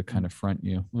fine to kind of front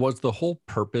you. was the whole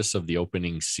purpose of the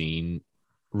opening scene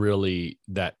really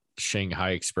that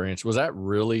Shanghai experience? Was that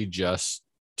really just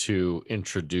to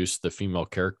introduce the female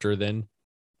character then?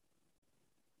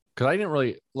 Because I didn't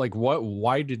really like what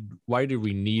why did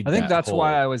we need I think that that's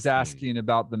why whole I was scene? asking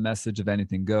about the message of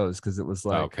anything goes, because it was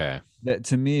like Okay. that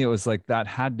to me. It was like that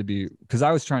had to be, because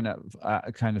I was trying to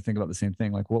kind of think about the same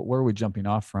thing. Like, where are we jumping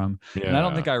off from? And I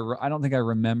don't Yeah. think I don't think I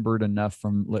remembered enough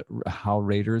from how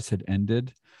Raiders had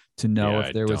ended to know Yeah, if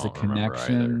I there was a don't remember either.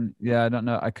 connection. Yeah, I don't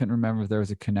know. I couldn't remember if there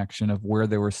was a connection of where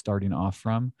they were starting off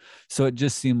from. So it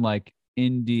just seemed like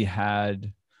Indy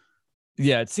had.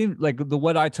 Yeah, it seemed like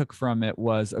what I took from it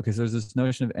was okay. So there's this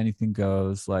notion of anything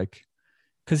goes, like,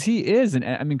 because he is, and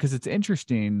I mean, because it's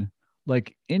interesting.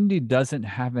 Like Indy doesn't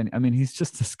have any. I mean, he's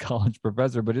just this college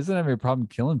professor, but he doesn't have any problem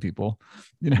killing people.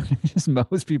 He just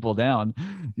mows people down.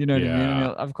 You know what I mean? I mean, Yeah.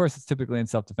 of course, it's typically in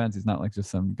self-defense. He's not like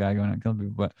just some guy going out and killing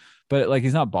people, but like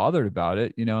he's not bothered about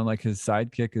it. And like his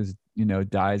sidekick is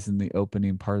dies in the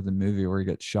opening part of the movie where he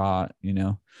gets shot.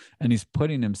 And he's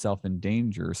putting himself in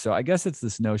danger. So I guess it's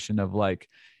this notion of like,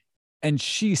 and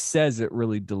she says it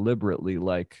really deliberately,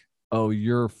 like, oh,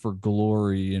 you're for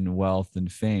glory and wealth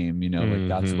and fame, like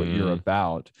that's what you're Mm-hmm.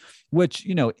 about, which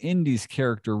Indy's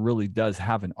character really does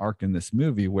have an arc in this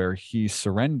movie where he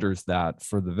surrenders that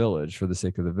for the village, for the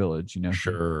sake of the village.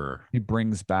 Sure. He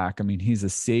brings back, I mean, he's a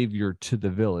savior to the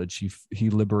village. He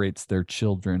liberates their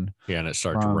children Yeah, and it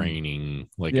starts from. raining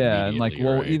like Yeah, and like, immediately,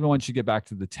 well, right? even once you get back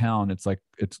to the town, it's like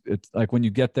it's like when you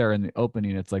get there in the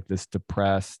opening, it's like this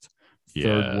depressed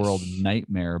third world Yes.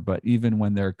 nightmare. But even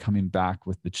when they're coming back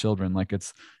with the children, like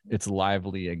it's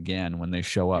lively again when they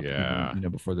show up, even Yeah.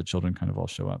 before the children kind of all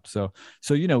show up. So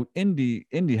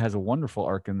Indy has a wonderful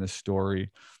arc in this story,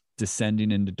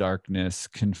 descending into darkness,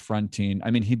 confronting.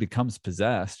 I mean, he becomes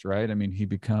possessed, right? I mean, he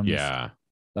becomes Yeah.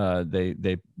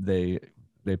 they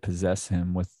possess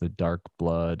him with the dark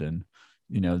blood, and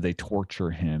they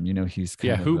torture him. He's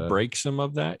Yeah. kind of Who a breaks him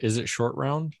of that? Is it Short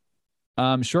Round?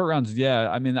 short rounds.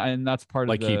 Yeah, I mean, and that's part of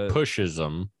Like he the pushes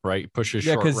them, right? Pushes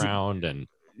yeah, Short because Round and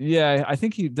Yeah, I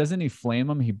think he flame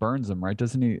them, he burns them, right?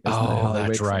 Doesn't he? Isn't that Oh, how he that's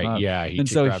wakes them right. up? Yeah, And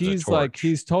so grabs a torch.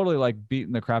 he's totally like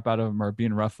beating the crap out of him or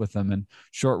being rough with them, and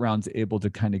Short Round's able to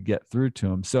kind of get through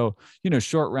to him. So,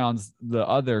 Short Round's the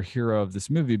other hero of this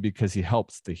movie because he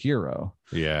helps the hero.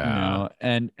 Yeah.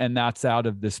 And that's out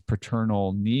of this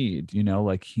paternal need,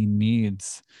 like he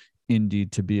needs Indy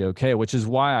to be okay, which is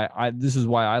why this is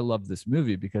why I love this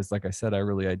movie, because like I said, I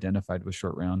really identified with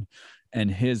Short Round and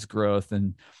his growth,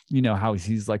 and how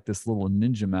he's like this little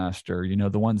ninja master.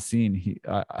 The one scene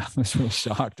I was really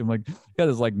shocked. I'm like, got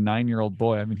this like 9-year-old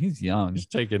boy. I mean, he's young. He's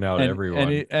taking out and, everyone.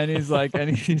 He's like, and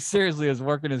he seriously is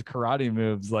working his karate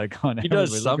moves like on. He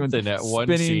does something at one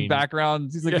spinning scene.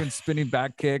 backgrounds. He's like doing spinning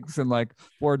back kicks and like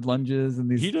forward lunges,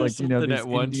 and these he does like something these at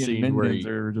one Indian scene where minions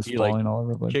are just he falling like all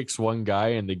over the place. kicks one guy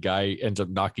and the guy ends up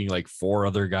knocking like 4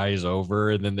 other guys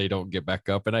over, and then they don't get back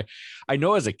up. And I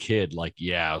know as a kid, like,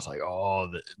 I was like, oh,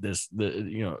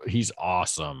 he's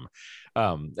awesome.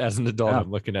 As an adult,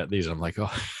 I'm looking at these, I'm like,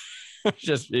 oh,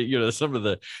 just some of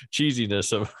the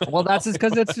cheesiness of well, that's just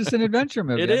because it's just an adventure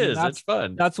movie. It's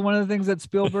fun. That's one of the things that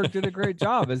Spielberg did a great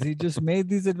job, is he just made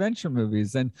these adventure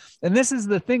movies. And this is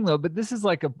the thing though, but this is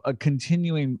like a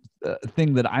continuing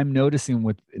thing that I'm noticing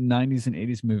with 90s and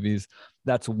 80s movies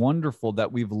that's wonderful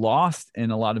that we've lost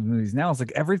in a lot of movies now. It's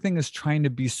like everything is trying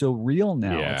to be so real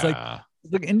now. It's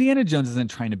like Indiana Jones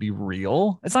isn't trying to be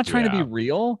real. It's not trying to be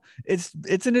real. It's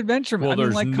an adventure movie. Well,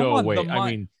 there's no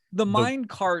way. The mine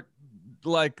cart,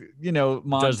 like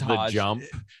montage. Does the jump?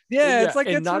 Yeah, it's like,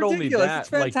 and it's not ridiculous. only that, it's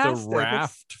fantastic. Like the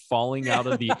raft falling out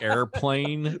of the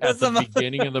airplane at the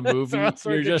beginning of the movie.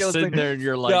 You're just sitting there and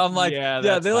you're like, I'm like,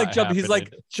 they like jump. Happening. He's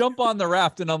like, jump on the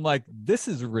raft, and I'm like, this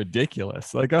is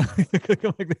ridiculous. Like, I'm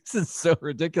like, this is so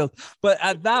ridiculous. But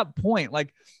at that point,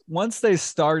 like, once they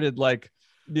started, like,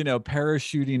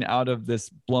 parachuting out of this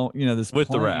this with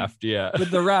plane, the raft,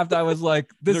 with the raft, I was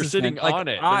like, they're sitting on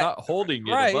it, they're not holding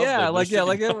it, right? Like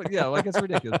it's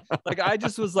ridiculous. Like, I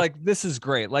just was like, this is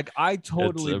great. Like, I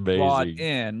totally bought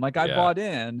in. Like, I bought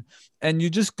in, and you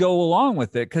just go along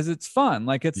with it because it's fun.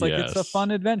 Like, it's like it's a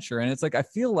fun adventure, and it's like I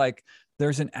feel like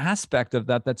there's an aspect of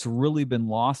that that's really been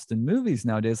lost in movies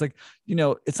nowadays. Like,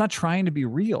 it's not trying to be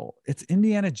real. It's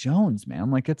Indiana Jones,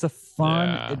 man. Like, it's a fun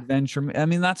adventure. I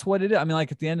mean, that's what it is. I mean,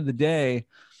 like, at the end of the day,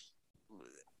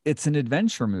 it's an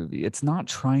adventure movie. It's not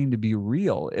trying to be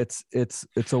real. It's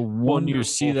a wonderful, you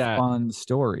see that fun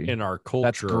story in our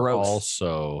culture.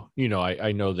 Also,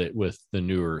 I know that with the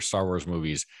newer Star Wars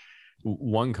movies,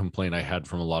 one complaint I had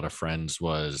from a lot of friends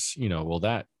was, well,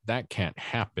 that can't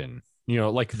happen.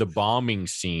 Like the bombing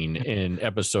scene in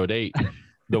episode 8,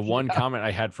 the one comment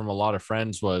I had from a lot of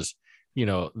friends was,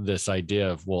 this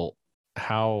idea of, well,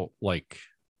 how, like,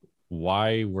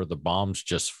 why were the bombs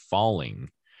just falling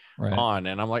on?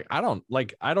 And I'm like, I don't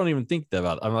even think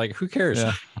about it. I'm like, who cares?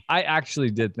 Yeah. I actually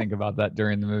did think about that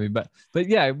during the movie, but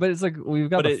it's like we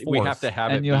have to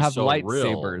have and it, you have so lightsabers,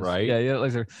 real, right?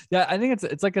 Yeah. I think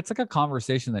it's like a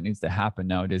conversation that needs to happen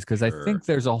nowadays, because I think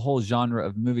there's a whole genre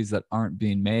of movies that aren't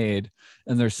being made,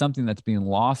 and there's something that's being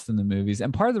lost in the movies.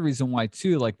 And part of the reason why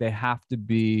too, like, they have to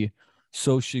be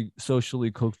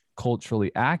socially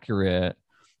culturally accurate,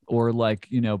 or like,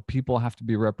 people have to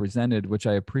be represented, which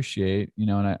I appreciate,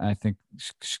 and I think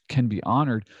can be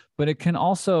honored, but it can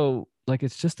also, like,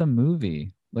 it's just a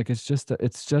movie. Like, it's just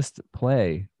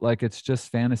play. Like, it's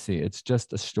just fantasy. It's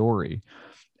just a story,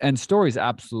 and stories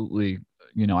absolutely,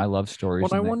 I love stories.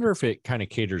 Well, I wonder if it kind of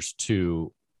caters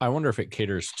to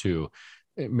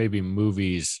maybe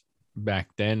movies back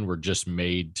then were just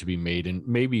made to be made, and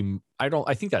maybe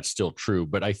I think that's still true,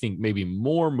 but I think maybe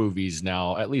more movies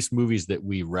now, at least movies that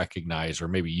we recognize, or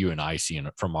maybe you and I see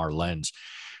from our lens,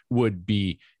 would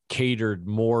be catered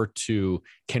more to,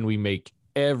 can we make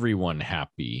everyone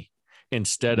happy,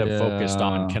 instead of focused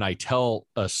on, can I tell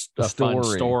a fun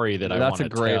story that I want to tell?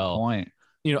 That's a great point.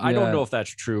 I don't know if that's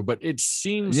true, but it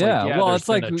seems well, it's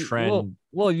like a trend.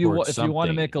 Well, if you want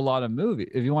to make a lot of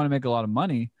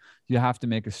money, you have to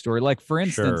make a story. Like, for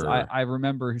instance, I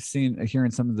remember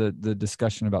hearing some of the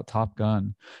discussion about Top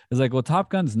Gun. It's like, well, Top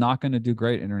Gun's not going to do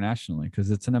great internationally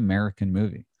because it's an American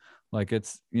movie. Like,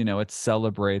 it's, it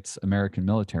celebrates American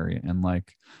military, and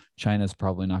like, China's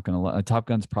probably not going to, Top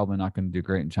Gun's probably not going to do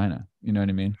great in China. You know what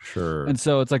I mean? Sure. And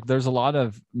so it's like, there's a lot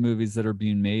of movies that are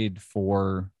being made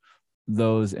for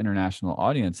those international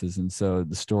audiences, and so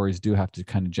the stories do have to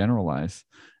kind of generalize.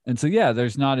 And so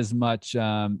there's not as much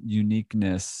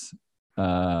uniqueness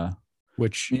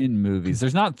which in movies.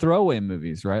 There's not throwaway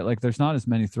movies, right? Like, there's not as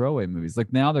many throwaway movies.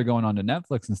 Like, now they're going on to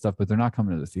Netflix and stuff, but they're not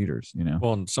coming to the theaters,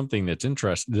 Well, and something that's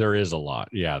interesting, there is a lot.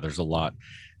 Yeah, there's a lot.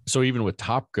 So even with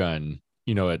Top Gun,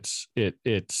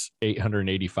 it's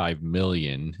 885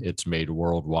 million it's made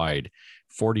worldwide.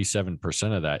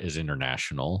 47% of that is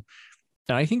international.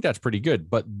 And I think that's pretty good,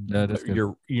 but That is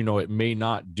good. it may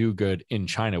not do good in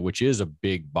China, which is a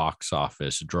big box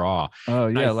office draw. Oh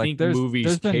And I yeah, like think movies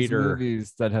there's been some cater.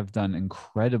 movies that have done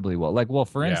incredibly well. Like, well,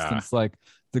 for Yeah. instance, like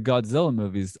the Godzilla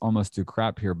movies almost do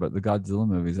crap here, but the Godzilla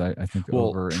movies, I think Well,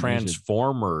 over in Asia.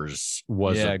 Transformers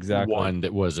was Yeah, a exactly. one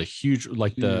that was a huge,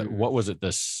 like what was Huge.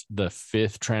 it, the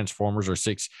fifth Transformers or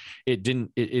six? It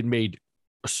didn't, it made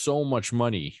so much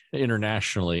money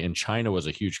internationally, and China was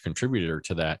a huge contributor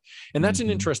to that. And that's an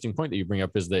Hmm. interesting point that you bring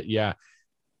up, is that, yeah,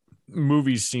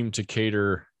 movies seem to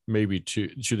cater maybe to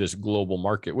this global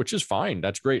market, which is fine.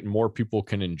 That's great. More people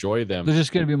can enjoy them. They're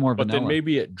just going to be more But then vanilla.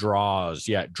 maybe it draws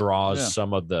Yeah.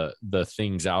 some of the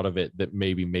things out of it that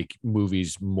maybe make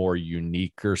movies more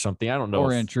unique or something. I don't know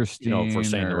Or if we're interesting,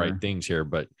 saying the right or things here,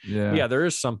 but yeah, yeah, there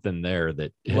is something there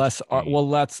that hits less art. me. Well,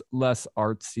 less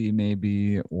artsy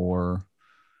maybe, or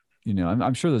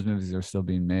I'm sure those movies are still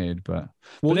being made, but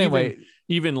Well, anyway.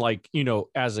 even like,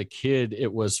 as a kid,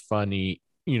 it was funny,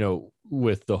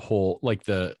 with the whole, like,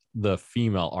 the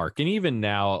female arc. And even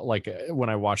now, like, when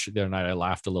I watched it the other night, I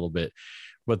laughed a little bit,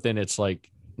 but then it's like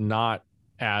not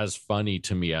as funny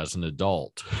to me as an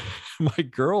adult. My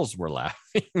girls were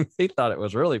laughing. They thought it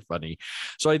was really funny.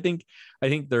 So I think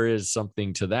there is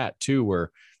something to that too,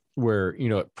 where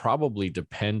it probably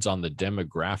depends on the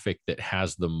demographic that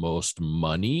has the most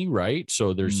money, right?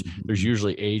 So there's Mhm.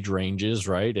 usually age ranges,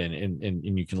 right? And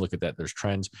you can look at that, there's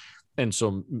trends. And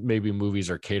so maybe movies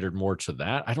are catered more to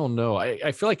that. I don't know.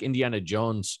 I feel like Indiana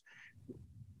Jones,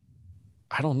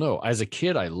 I don't know, as a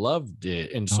kid I loved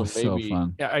it, and Oh, so so maybe,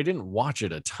 fun. yeah, I didn't watch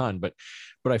it a ton, but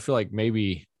I feel like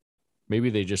maybe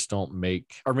they just don't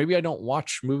make, or maybe I don't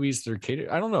watch movies that are catered.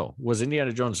 I don't know. Was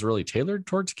Indiana Jones really tailored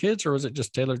towards kids, or was it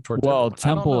just tailored towards Well, everyone? I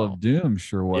don't Temple know. of Doom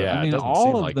sure was. I Yeah, it mean, doesn't seem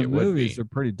all of like the it would movies be. are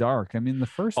pretty dark. I mean, the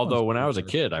first one's Although when I pretty was a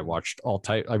dark kid, I too. watched all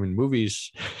type. I mean, movies.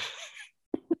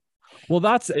 Well,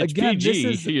 that's It's again, this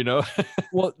PG, is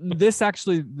well, this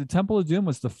actually, the Temple of Doom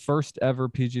was the first ever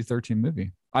PG-13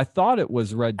 movie. I thought it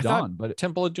was Red I thought Dawn, but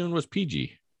Temple of Doom was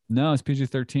PG. no, it's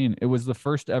PG-13. It was the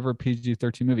first ever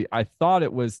PG-13 movie. I thought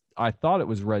it was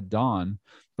Red Dawn,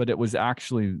 but it was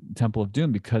actually Temple of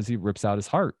Doom because he rips out his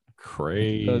heart.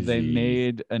 So they Crazy.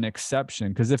 made an exception,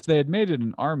 because if they had made it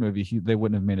an R movie, they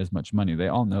wouldn't have made as much money. They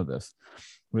all know this.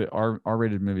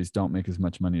 R-rated movies don't make as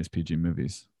much money as PG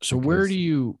movies, So because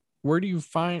where do you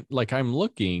find, like, I'm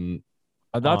looking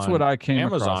that's what on I came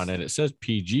Amazon across. and it says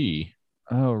PG.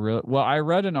 Oh, really? Well, I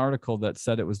read an article that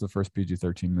said it was the first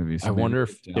PG-13 movie, I so maybe wonder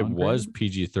they if it was downgraded.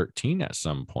 PG-13 at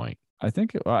some point. I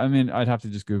think. I mean, I'd have to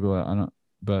just Google it. I don't,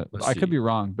 but Let's I could see. be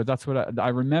wrong. But that's what I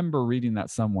remember reading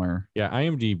that somewhere. Yeah,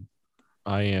 IMDb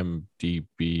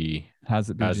Has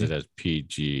it has PG? it as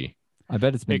PG. I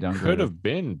bet it's been It could downgraded. have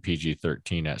been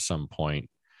PG-13 at some point.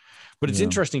 But it's Yeah,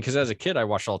 interesting because as a kid, I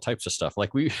watched all types of stuff.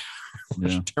 Like, we yeah,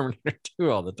 watched Terminator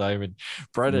 2 all the time, and yeah,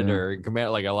 Predator and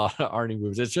Command, like a lot of Arnie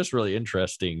movies. It's just really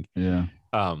interesting. yeah.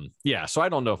 Yeah, so I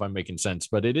don't know if I'm making sense,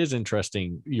 but it is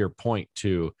interesting, your point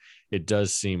too. It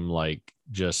does seem like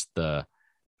just the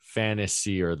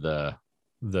fantasy, or the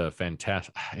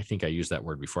fantastic, I think I used that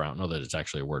word before, I don't know that it's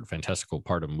actually a word, fantastical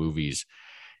part of movies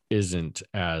isn't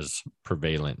as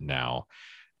prevalent now,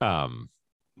 um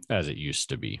as it used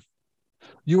to be.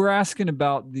 You were asking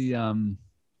about you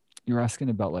were asking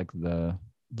about like the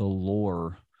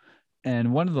lore,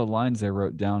 and one of the lines I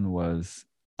wrote down was,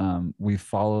 "We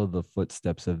follow the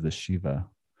footsteps of the Shiva."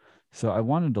 So I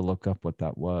wanted to look up what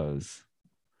that was.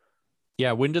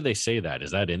 Yeah, when do they say that?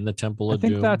 Is that in the Temple I of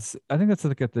think Doom? that's I think that's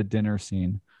like at the dinner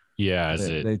scene. Yeah, is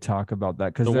it? They talk about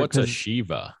that because So they're what's a because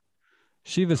Shiva?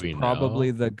 Shiva's Do we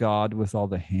probably know? the god with all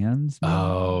the hands, maybe.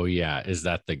 Oh yeah, is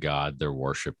that the god they're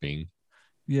worshiping?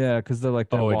 Yeah, because they're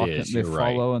Oh, it walking, is. they You're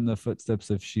right. follow in the footsteps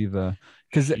of Shiva.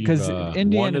 Because Shiva, one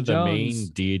Indiana of the main Jones,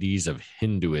 deities of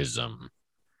Hinduism,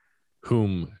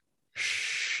 whom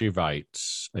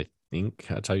Shivites, I think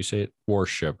that's how you say it,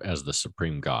 worship as the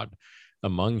supreme god.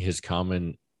 Among his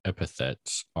common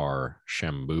epithets are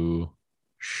Shambhu,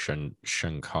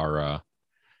 Shankara,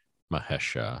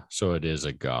 Mahesha. So it is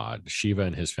a god. Shiva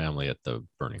and his family at the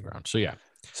burning ground. So yeah.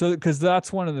 so because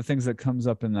that's one of the things that comes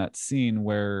up in that scene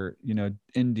where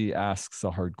Indy asks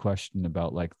a hard question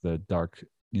about like the dark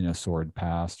sword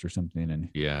past or something,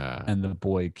 Yeah. and the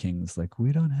boy king's like,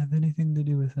 we don't have anything to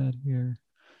do with that here,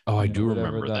 Oh, I do whatever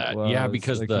remember that that. Yeah, was,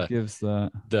 because like he gives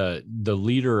that. the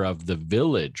leader of the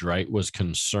village, right, was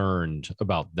concerned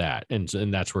about that, and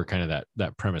that's where kind of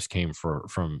that premise came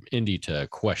from Indy to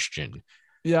question.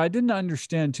 Yeah, I didn't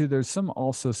understand too. There's some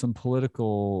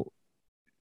political,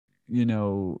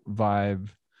 vibe,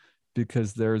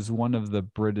 because there's one of the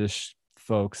British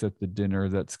folks at the dinner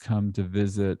that's come to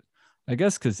visit, I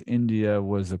guess because India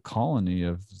was a colony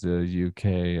of the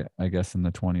UK, I guess in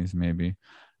the 20s maybe.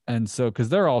 And so, because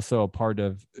they're also a part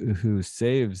of who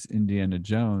saves Indiana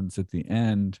Jones at the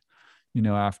end,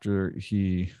 after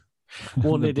he,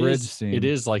 well, the bridge scene. It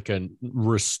is like a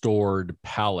restored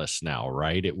palace now,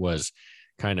 right? It was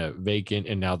kind of vacant,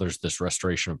 and now there's this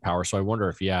restoration of power. So I wonder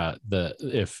if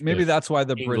maybe that's why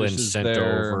the England British is sent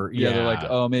there. over, They're like,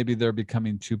 oh, maybe they're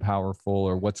becoming too powerful,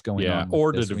 or what's going on,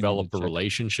 or to this. develop a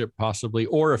relationship possibly,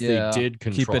 or if they did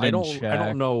control. Keep it in check. I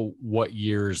don't know what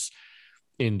years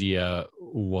India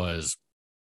was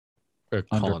a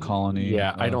under colony.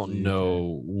 I don't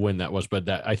know when that was, but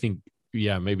that I think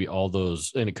maybe all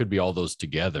those, and it could be all those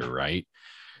together, right?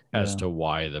 As to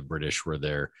why the British were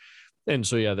there. And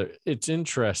so, it's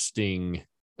interesting.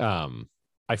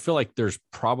 I feel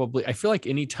like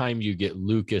anytime you get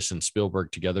Lucas and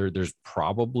Spielberg together, there's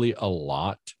probably a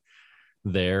lot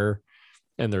there,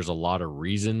 and there's a lot of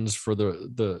reasons for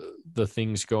the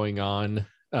things going on.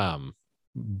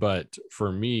 But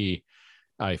for me,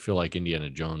 I feel like Indiana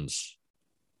Jones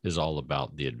is all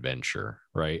about the adventure,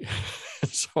 right?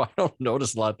 So I don't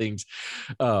notice a lot of things.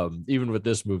 Even with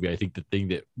this movie, I think the thing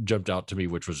that jumped out to me,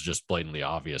 which was just blatantly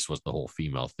obvious, was the whole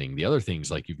female thing. The other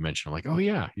things, like you've mentioned, I'm like, oh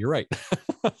yeah, you're right.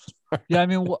 Yeah,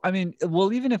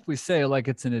 even if we say like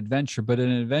it's an adventure, but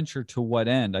an adventure to what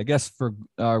end? I guess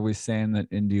are we saying that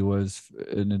Indy was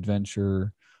an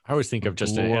adventure? I always think of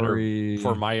just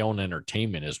for my own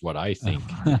entertainment is what I think.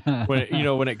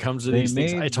 when it comes to these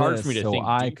things, it's hard for me to think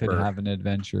I deeper. Could have an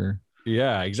adventure.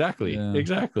 Yeah, exactly. Yeah.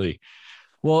 Exactly.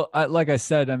 Well, like I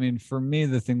said, for me,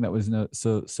 the thing that was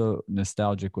so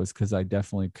nostalgic was because I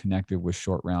definitely connected with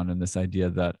Short Round and this idea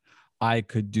that I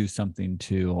could do something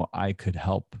too. I could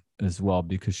help as well,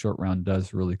 because Short Round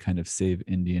does really kind of save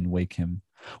Indy and wake him,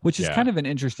 which is kind of an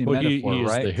interesting metaphor, he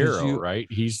right? He's the hero, right?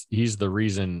 He's the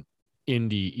reason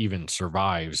Indy even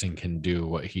survives and can do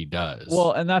what he does.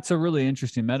 Well, and that's a really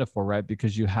interesting metaphor, right?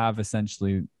 Because you have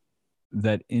essentially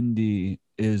that Indy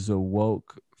is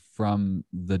awoke from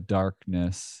the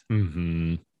darkness,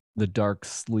 the dark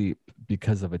sleep,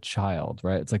 because of a child,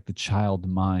 right? It's like the child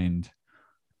mind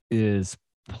is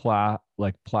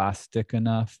plastic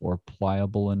enough or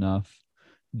pliable enough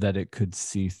that it could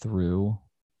see through.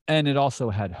 And it also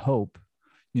had hope.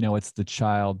 It's the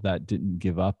child that didn't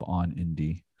give up on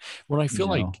Indy. Well, I feel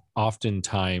like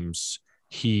oftentimes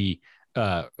he,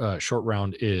 Short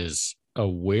Round is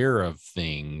aware of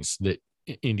things that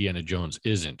Indiana Jones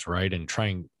isn't, right? And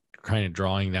kind of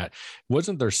drawing that.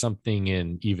 Wasn't there something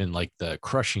in even like the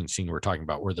crushing scene we're talking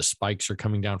about, where the spikes are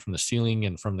coming down from the ceiling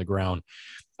and from the ground?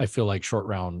 I feel like Short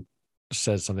Round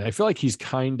says something. I feel like he's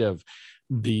kind of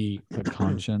the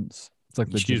conscience. It's like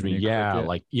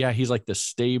he's like the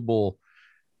stable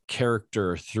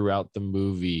character throughout the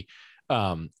movie.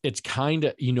 It's kind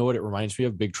of, what it reminds me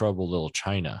of? Big Trouble Little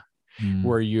China,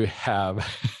 where you have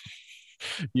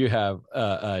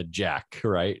Jack,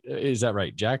 right? Is that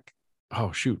right? Jack?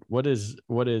 Oh shoot, what is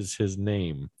his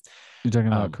name? You're talking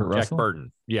about Kurt Russell? Jack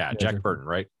Burton. Yeah, Jack Burton,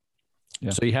 right?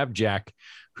 Yeah. So you have Jack,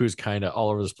 who's kind of all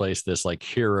over this place, this like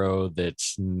hero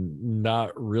that's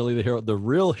not really the hero. The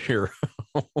real hero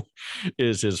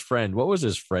is his friend. What was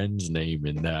his friend's name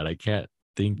in that? I can't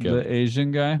think of the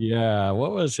Asian guy. Yeah,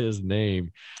 what was his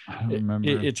name? I don't remember.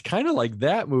 It's kind of like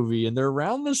that movie, and they're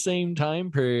around the same time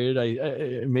period.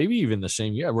 I maybe even the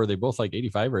same year. Were they both like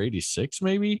 85 or 86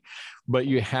 maybe? But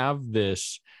you have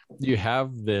this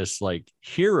like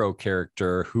hero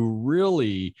character who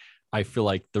really, I feel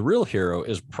like the real hero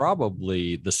is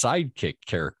probably the sidekick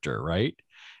character, right?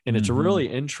 And it's a really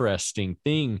interesting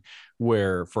thing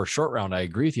where for Short Round, I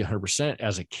agree with you 100%.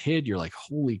 As a kid, you're like,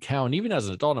 holy cow. And even as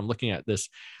an adult, I'm looking at this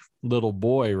little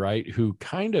boy, right, who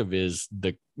kind of is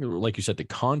like you said, the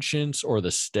conscience or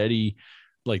the steady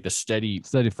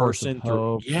person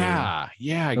through. Yeah,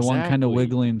 exactly. The one kind of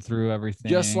wiggling through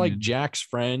everything. Just like Jack's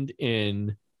friend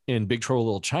in Big Trouble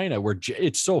Little China, where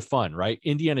it's so fun, right?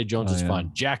 Indiana Jones is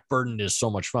fun. Jack Burton is so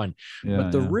much fun.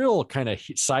 But the real kind of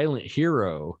silent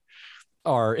hero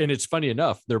and it's funny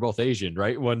enough, they're both Asian,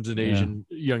 right? One's an Asian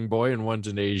young boy and one's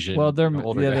an Asian. Well,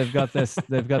 they've got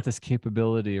this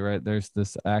capability, right? There's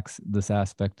this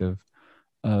aspect of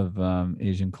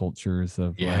Asian cultures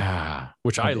of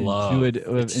which I love.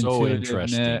 It's so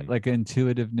interesting, like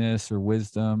intuitiveness or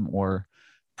wisdom or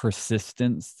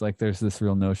persistence. Like there's this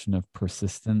real notion of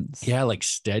persistence. Yeah, like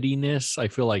steadiness. I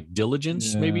feel like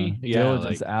diligence, maybe. Yeah,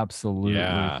 diligence, absolutely,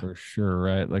 for sure,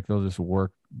 right? Like they'll just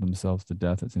work themselves to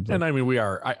death, it seems like. And I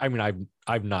mean,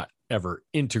 I've not ever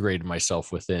integrated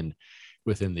myself within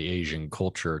within the Asian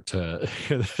culture to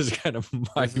this is kind of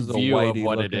my This is a view of whitey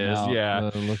what it looking is. out, Yeah.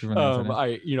 looking from the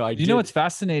outside in. I You know what's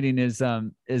fascinating is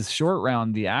Short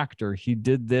Round, the actor. He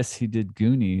did this. He did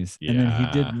Goonies, and then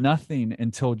he did Yeah. nothing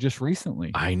until just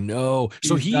recently. I know.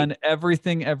 So He's done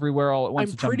Everything Everywhere All at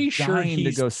Once. I'm which pretty sure dying to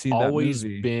he's go see that always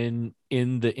movie. been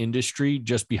in the industry,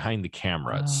 just behind the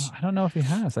cameras. I don't know if he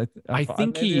has. I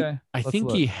think let's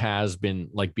look. he has been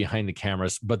like behind the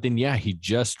cameras, but then yeah, he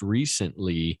just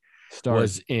recently Starred.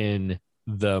 was in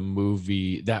the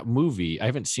movie. That movie, I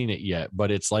haven't seen it yet,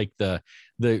 but it's like the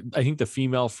I think the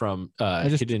female from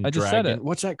Hidden I just Dragon. said it.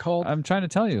 What's that called? I'm trying to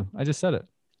tell you. I just said it.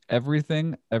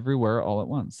 Everything Everywhere All at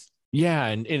Once.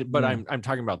 Yeah, but Yeah. I'm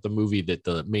talking about the movie that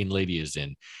the main lady is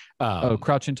in.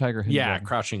 Crouching Tiger, Hidden Dragon.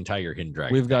 Crouching Tiger, Hidden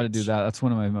Dragon. We've got to do that. That's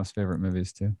one of my most favorite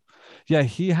movies too. Yeah,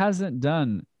 he hasn't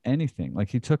done anything. Like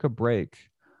he took a break,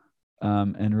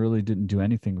 and really didn't do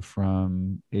anything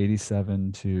from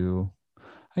 '87 to.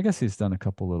 I guess he's done a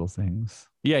couple little things.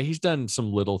 Yeah, he's done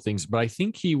some little things, but I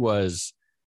think he was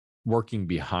working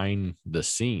behind the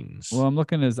scenes. Well, I'm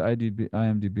looking at his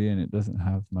IMDb, and it doesn't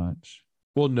have much.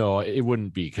 Well, no, it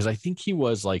wouldn't be, because I think he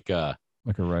was like a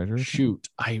writer. Shoot,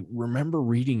 I remember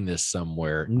reading this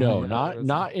somewhere. No,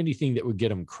 not anything that would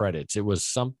get him credits. It was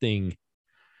something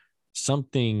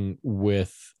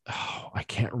with I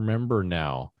can't remember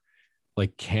now,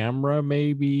 like camera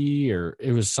maybe, or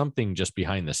it was something just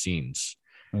behind the scenes.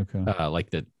 Okay. Like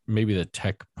maybe the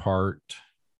tech part.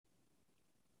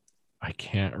 I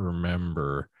can't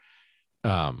remember.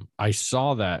 I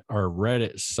saw that or read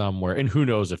it somewhere, and who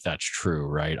knows if that's true,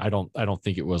 right? I don't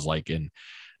think it was like an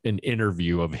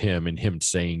interview of him and him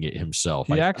saying it himself.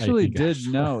 He actually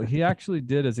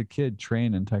did as a kid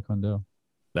train in Taekwondo.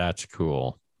 That's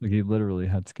cool. Like he literally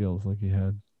had skills like he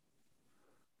had.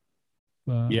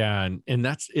 Yeah, and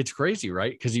it's crazy,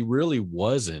 right? Because he really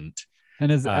wasn't. And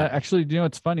his actually, you know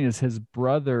what's funny is his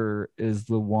brother is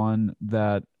the one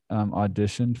that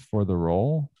auditioned for the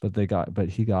role, but he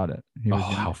got it.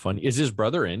 How funny. Is his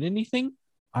brother in anything?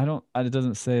 It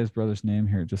doesn't say his brother's name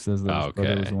here. It just says that his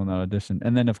brother was the one that auditioned.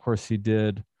 And then of course he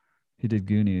did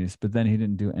Goonies, but then he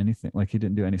didn't do anything. Like he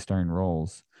didn't do any starring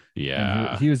roles.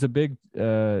 Yeah. He was a big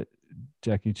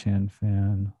Jackie Chan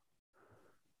fan.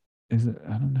 Is it?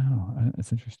 I don't know.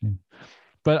 It's interesting.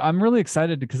 But I'm really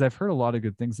excited because I've heard a lot of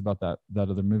good things about that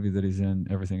other movie that he's in,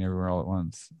 Everything Everywhere All at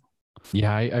Once.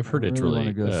 Yeah, I've heard it's really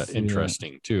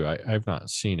interesting too. I've not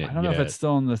seen it. I don't know if it's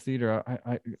still in the theater.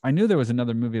 I knew there was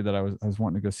another movie that I was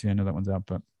wanting to go see. I know that one's out,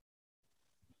 but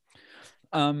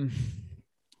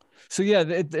so yeah,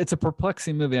 it's a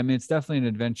perplexing movie. I mean, it's definitely an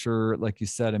adventure, like you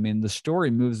said. I mean, the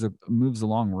story moves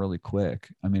along really quick.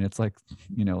 I mean, it's like,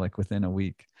 like within a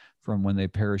week from when they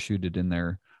parachuted in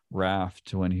their raft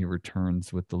to when he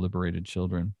returns with the liberated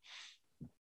children.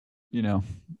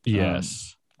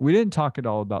 Yes. We didn't talk at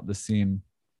all about the scene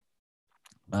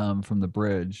from the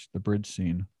bridge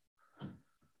scene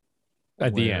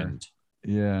at the end.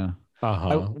 Yeah.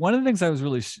 Uh-huh. One of the things I was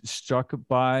really struck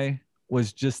by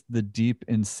was just the deep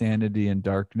insanity and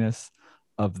darkness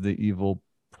of the evil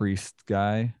priest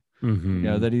guy.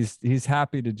 Mm-hmm. That he's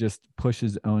happy to just push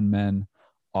his own men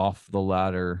off the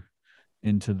ladder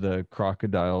into the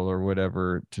crocodile or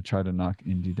whatever to try to knock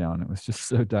Indy down. It was just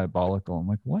so diabolical. I'm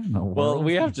like, what in the world? Well,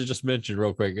 we have to just mention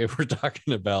real quick, if we're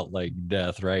talking about like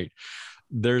death, right?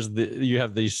 You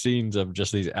have these scenes of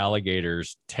just these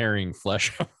alligators tearing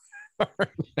flesh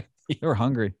apart. They were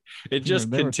hungry. It just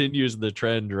continues the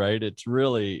trend, right? It's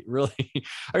really, really,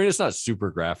 I mean, it's not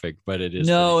super graphic, but it is.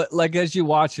 No, like as you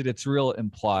watch it, it's real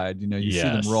implied. You see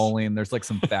them rolling. There's like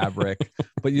some fabric,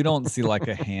 but you don't see like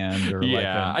a hand or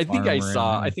I think I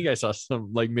saw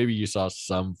some, like maybe you saw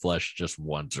some flesh just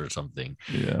once or something.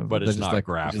 Yeah, but it's not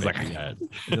graphic yet.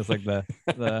 Just like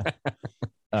the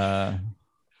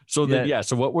So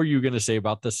so what were you going to say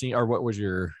about the scene, or what was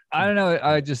your? I don't know.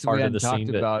 We hadn't talked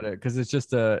about it because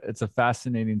it's a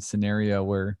fascinating scenario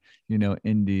where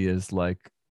Indy is like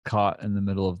caught in the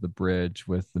middle of the bridge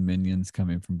with the minions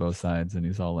coming from both sides, and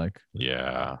he's all like,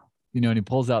 and he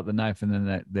pulls out the knife, and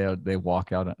then they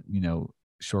walk out,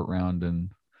 Short Round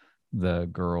and the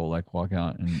girl like walk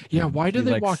out, and why do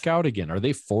they walk out again? Are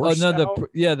they forced? Oh no,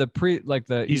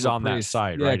 the he's on that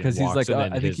side, right? Because he's like,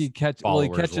 I think he catches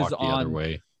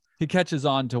on. He catches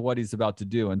on to what he's about to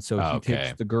do, and so he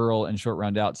takes the girl and Short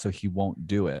Round out so he won't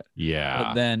do it. Yeah.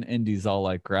 But then Indy's all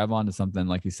like, grab onto something,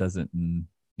 like he says it in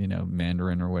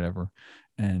Mandarin or whatever,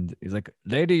 and he's like,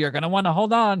 "Lady, you're gonna want to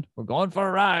hold on. We're going for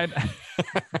a ride."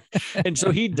 And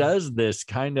so he does this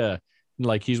kind of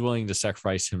like he's willing to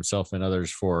sacrifice himself and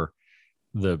others for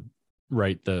the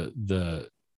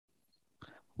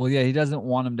Well, yeah, he doesn't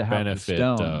want him to have the benefit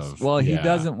stones. of, Well, he yeah,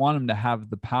 doesn't want him to have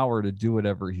the power to do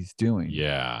whatever he's doing.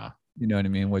 yeah. You know what I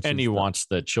mean? Which And is he the wants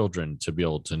the children to be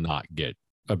able to not get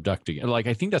abducted. And like,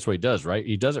 I think that's what he does, right?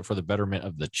 He does it for the betterment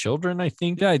of the children, I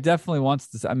think. yeah, he definitely wants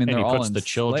to. I mean, And they're he all puts the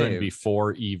children enslaved.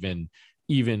 before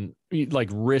even like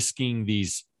risking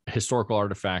these historical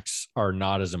artifacts are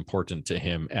not as important to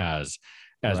him as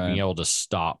being Right. able to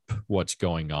stop what's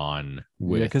going on Yeah,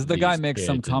 with because the guy these makes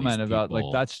some kids and these comment about like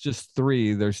people. that's just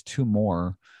three. There's two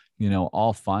more.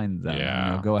 I'll find them.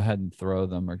 Yeah. Go ahead and throw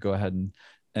them, or go ahead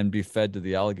and be fed to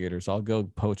the alligators. I'll go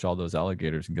poach all those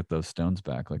alligators and get those stones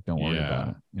back. Like, don't worry about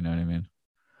Yeah. it. You know what I mean?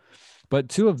 But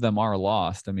two of them are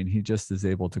lost. I mean, he just is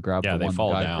able to grab Yeah, the they one. The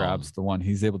fall guy down. grabs the one.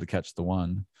 He's able to catch the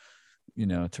one,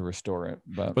 to restore it.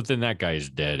 But then that guy's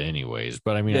dead anyways.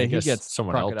 But I mean, yeah, I he guess gets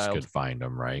someone else crocodiled. could find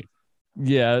him, right?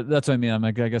 Yeah, that's what I mean. I'm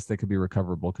like, I guess they could be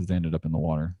recoverable because they ended up in the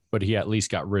water. But he at least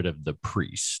got rid of the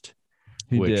priest,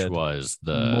 He which did. was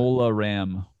the Mola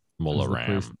Ram.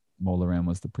 Molaram. Mola Ram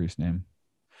was the priest name.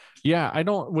 Yeah, I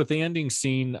don't, with the ending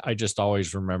scene, I just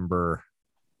always remember,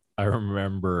 I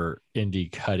remember Indy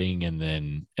cutting and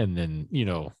then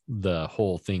the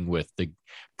whole thing with the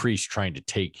priest trying to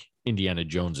take Indiana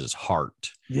Jones's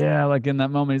heart. Yeah, like in that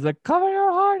moment, he's like, "Cover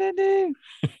your heart, Indy,"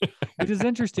 which is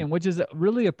interesting, which is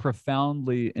really a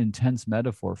profoundly intense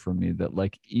metaphor for me, that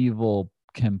like evil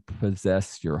can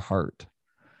possess your heart,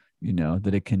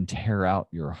 that it can tear out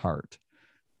your heart,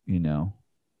 you know,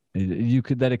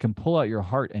 that it can pull out your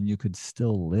heart and you could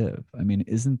still live. I mean,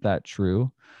 isn't that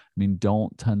true? I mean,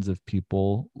 don't tons of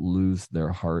people lose their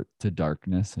heart to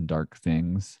darkness and dark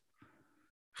things?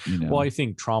 Well, I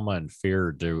think trauma and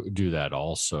fear do that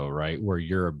also, right? Where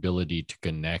your ability to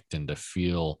connect and to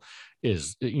feel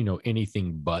is,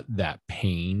 anything but that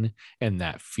pain and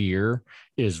that fear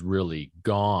is really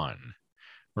gone,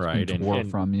 right? And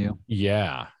from you.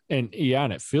 Yeah. And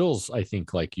it feels, I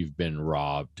think, like you've been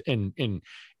robbed. And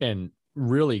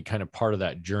really kind of part of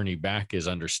that journey back is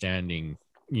understanding,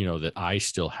 that I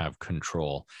still have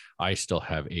control. I still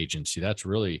have agency. That's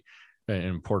really an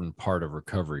important part of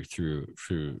recovery through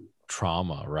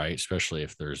trauma, right? Especially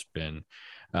if there's been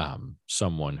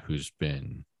someone who's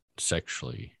been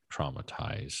sexually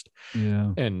traumatized.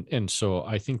 Yeah. And so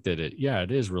I think that it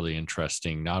is really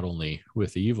interesting, not only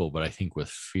with evil, but I think with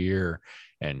fear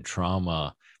and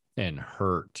trauma and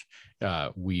hurt,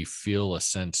 we feel a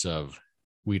sense of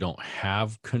we don't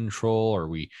have control, or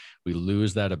we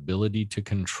lose that ability to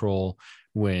control,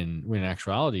 when in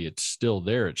actuality it's still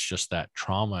there. It's just that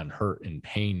trauma and hurt and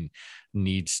pain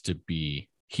needs to be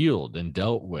healed and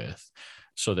dealt with,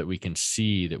 so that we can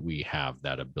see that we have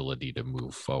that ability to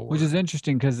move forward. Which is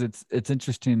interesting, because it's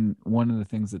interesting. One of the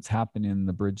things that's happening in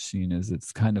the bridge scene is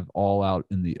it's kind of all out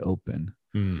in the open.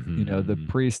 Mm-hmm. The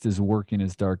priest is working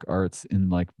his dark arts in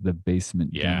like the basement.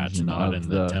 Yeah, it's not in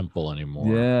the temple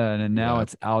anymore. Yeah, and now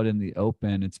it's out in the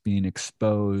open. It's being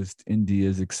exposed. India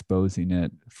is exposing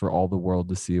it for all the world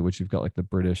to see, which you've got like the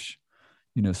British,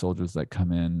 soldiers that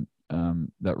come in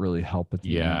that really help at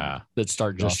the end. That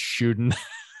start just shooting.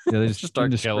 Yeah, they just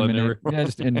start killing everyone. Yeah,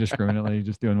 just indiscriminately,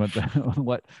 just doing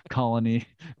what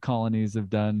colonies have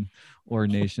done, or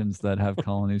nations that have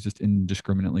colonies, just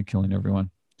indiscriminately killing everyone,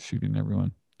 shooting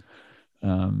everyone.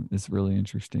 It's really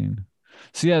interesting.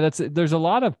 So yeah, there's a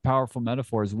lot of powerful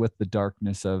metaphors with the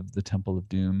darkness of the Temple of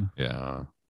Doom. Yeah.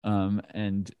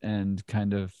 And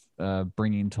kind of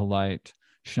bringing to light,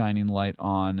 shining light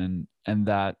on, and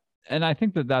that, and I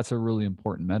think that that's a really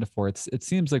important metaphor. It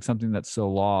seems like something that's so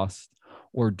lost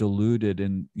or diluted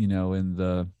in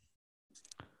the,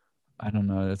 I don't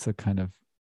know, it's a kind of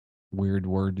weird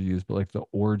word to use, but like the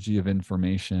orgy of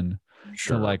information.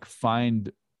 Sure.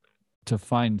 To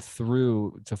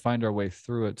find our way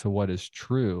through it to what is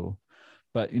true.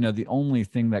 But the only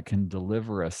thing that can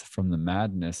deliver us from the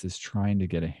madness is trying to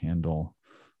get a handle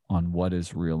on what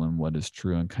is real and what is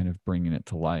true, and kind of bringing it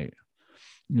to light,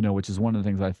 which is one of the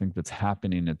things I think that's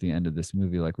happening at the end of this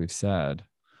movie, like we've said,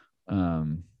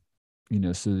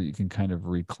 so that you can kind of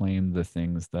reclaim the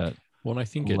things that I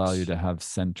think allow you to have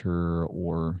center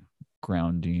or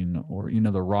grounding, or,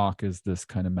 the rock is this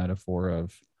kind of metaphor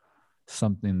of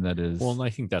something that is. Well, and I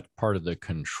think that's part of the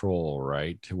control,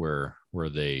 right? Where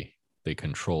they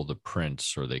control the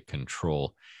prince, or they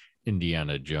control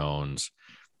Indiana Jones.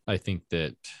 I think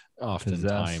that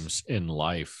oftentimes in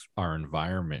life, our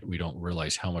environment, we don't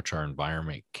realize how much our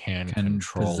environment can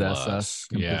control possess us.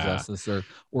 can possess us,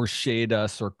 or shade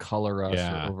us, or color us,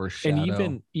 or And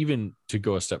overshadow. even to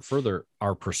go a step further,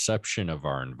 our perception of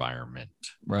our environment,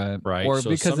 right? right? Or So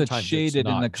because it's sometimes it's shaded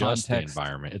in the not just the context,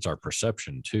 environment, it's our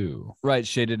perception too. right?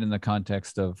 Shaded in the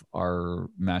context of our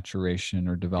maturation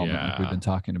or development, like we've been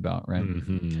talking about, right?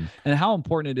 Mm-hmm. And how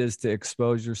important it is to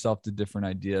expose yourself to different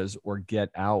ideas, or get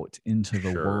out into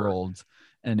the world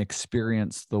and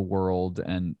experience the world,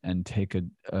 and take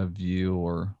a view,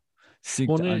 or seek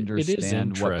to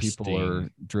understand what people are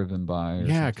driven by.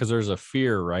 Yeah, because there's a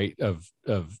fear, right, of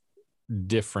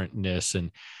differentness,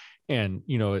 and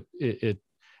you know,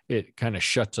 it kind of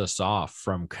shuts us off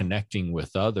from connecting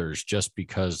with others just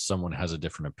because someone has a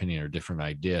different opinion or different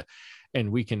idea. And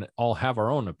we can all have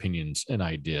our own opinions and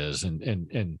ideas,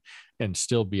 and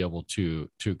still be able to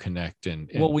connect. And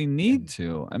well, we need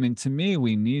to. I mean, to me,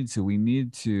 we need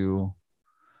to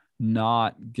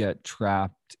not get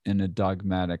trapped in a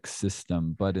dogmatic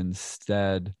system, but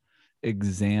instead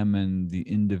examine the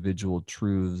individual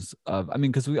truths of, I mean,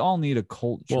 because we all need a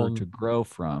culture to grow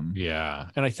from. Yeah.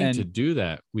 And I think to do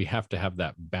that, we have to have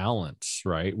that balance,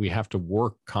 right? We have to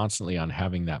work constantly on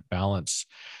having that balance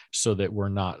so that we're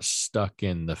not stuck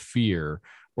in the fear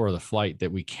or the flight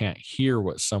that we can't hear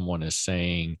what someone is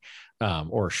saying,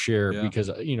 or share,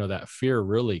 because, you know, that fear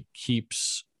really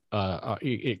keeps,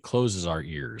 it closes our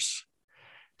ears,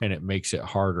 and it makes it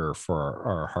harder for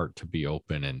our heart to be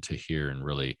open and to hear and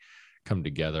really come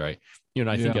together. I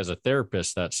think as a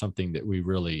therapist, that's something that we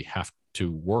really have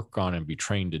to work on and be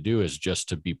trained to do, is just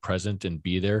to be present and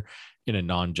be there in a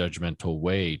non-judgmental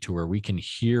way, to where we can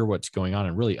hear what's going on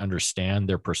and really understand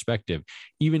their perspective,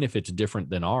 even if it's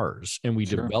different than ours. And we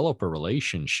develop a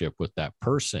relationship with that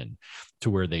person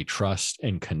to where they trust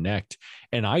and connect.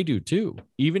 And I do too,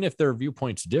 even if their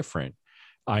viewpoint's different,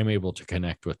 I'm able to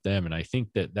connect with them. And I think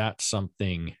that that's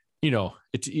something, you know,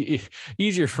 it's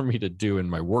easier for me to do in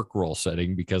my work role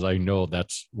setting, because I know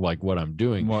that's like what I'm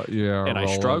doing. And I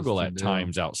struggle at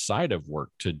times outside of work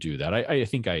to do that. I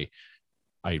think I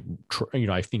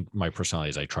think my personality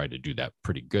is I try to do that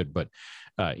pretty good, but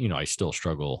I still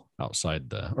struggle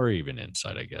outside or even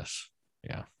inside, I guess.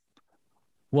 Yeah.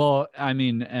 Well, I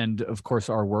mean, and of course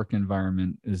our work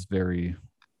environment is very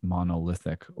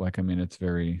monolithic. Like, I mean, it's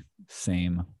very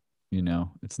same,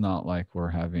 it's not like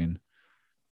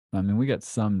we get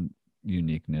some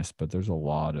uniqueness, but there's a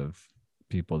lot of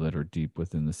people that are deep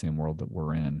within the same world that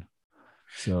we're in.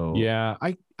 So yeah,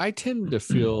 I tend to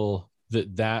feel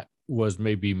that was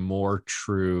maybe more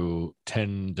true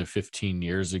 10 to 15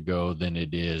 years ago than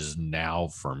it is now,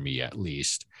 for me at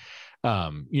least.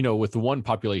 With the one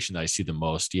population that I see the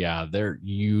most, they're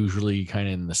usually kind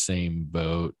of in the same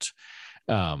boat.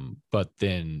 But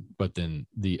then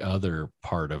the other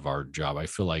part of our job, I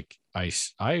feel like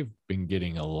I've been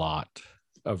getting a lot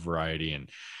of variety,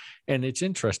 and it's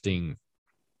interesting,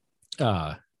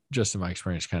 just in my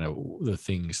experience, kind of the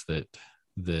things that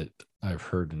I've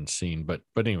heard and seen. But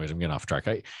anyways, I'm getting off track.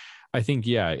 I think,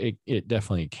 it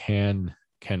definitely can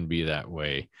be that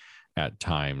way at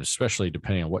times, especially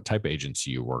depending on what type of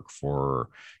agency you work for.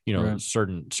 Right.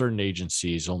 Certain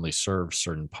agencies only serve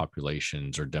certain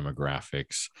populations or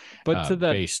demographics, but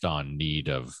based on need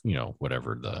of,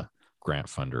 whatever the grant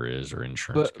funder is or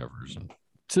insurance covers. And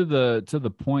to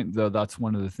the point, though, that's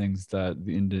one of the things that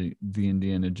the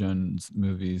Indiana Jones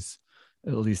movies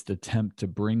at least attempt to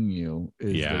bring you,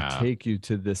 is they take you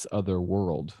to this other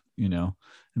world. I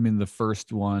mean, the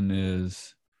first one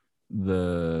is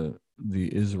the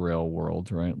Israel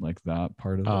world, right? Like that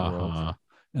part of the world.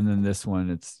 And then this one,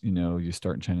 it's, you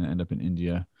start trying to end up in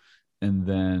India. And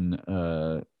then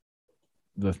the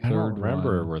third one. I don't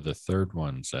remember where the third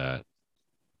one's at.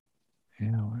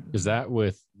 Yeah. Is that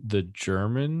with the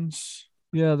Germans?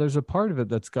 Yeah, there's a part of it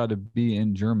that's got to be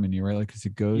in Germany, right? Like, because he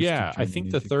goes. Yeah, I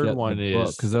think the third one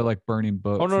is because they're like burning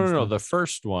books. Oh no! The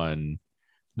first one,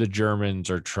 the Germans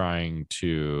are trying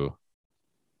to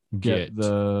get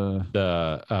the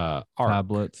Ark,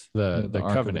 tablets, the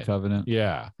Ark Covenant. Of the Covenant.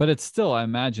 Yeah, but it's still, I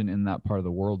imagine, in that part of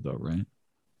the world, though, right?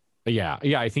 Yeah,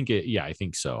 I think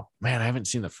so. Man, I haven't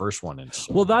seen the first one in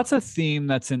so long. That's a theme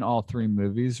that's in all three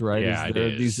movies, right? Yeah, there are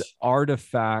these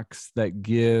artifacts that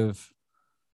give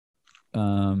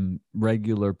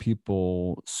regular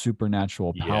people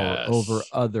supernatural power over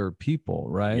other people,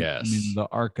 right? Yes. I mean, the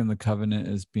Ark and the Covenant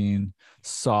is being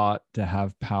sought to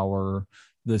have power.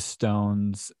 The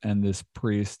stones and this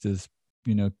priest is,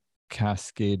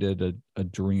 cascaded a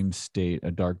dream state,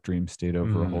 a dark dream state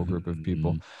over a whole group of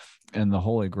people. And the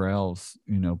Holy Grail's,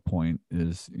 point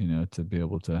is, to be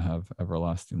able to have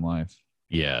everlasting life.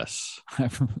 Yes.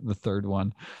 The third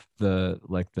one, the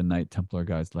Knight Templar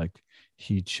guy's like,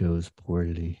 he chose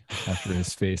poorly after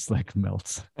his face like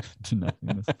melts to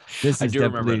nothingness. This I is do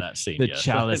remember definitely that scene. the Yes.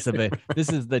 chalice of a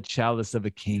this is the chalice of a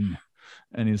king.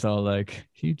 And he's all like,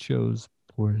 he chose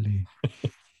poorly.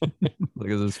 Look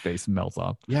as his face melts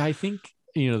off. Yeah, I think,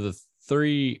 the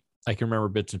three, I can remember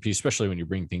bits and pieces, especially when you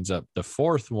bring things up. The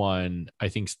fourth one, I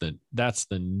think that's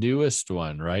the newest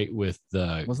one, right? With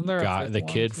the Wasn't there a guy, fifth the one,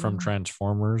 kid from too?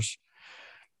 Transformers.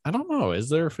 I don't know. Is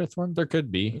there a fifth one? There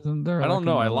could be. Isn't there I like don't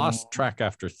know. I another lost one? track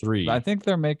after I three. think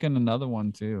they're making another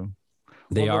one too.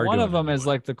 They Well, are one of doing a them new is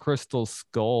one. like the crystal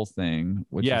skull thing,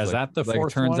 which Yeah, is is like, that the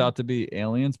fourth turns one? out to be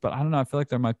aliens, but I don't know. I feel like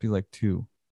there might be like two.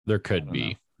 There I could don't know.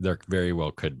 be. There very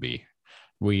well could be.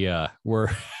 We're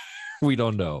we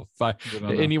don't know. We don't know.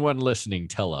 Anyone listening,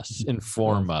 tell us,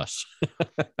 inform us.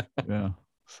 Yeah.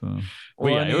 So, But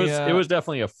yeah, it was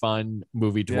definitely a fun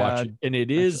movie to watch, and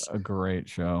it's a great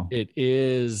show. it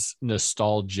is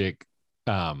nostalgic.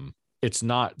 It's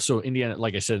not so Indiana,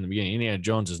 like I said in the beginning, Indiana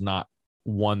Jones is not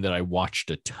one that I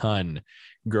watched a ton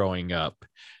growing up.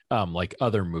 Like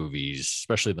other movies,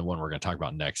 especially the one we're going to talk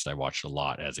about next, I watched a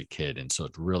lot as a kid, and so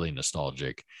it's really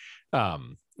nostalgic.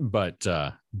 But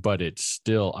it's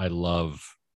still, I love,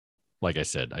 like I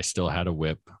said, I still had a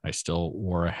whip. I still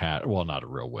wore a hat. Well, not a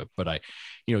real whip, but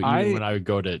even when I would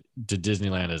go to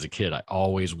Disneyland as a kid, I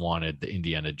always wanted the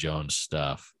Indiana Jones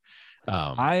stuff,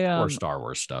 or Star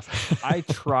Wars stuff. I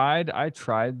tried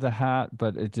the hat,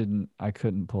 but I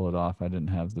couldn't pull it off. I didn't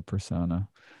have the persona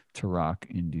to rock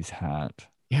Indy's hat.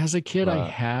 Yeah, as a kid, I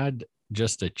had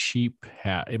just a cheap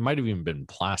hat. It might have even been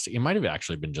plastic. It might have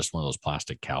actually been just one of those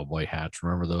plastic cowboy hats.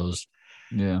 Remember those?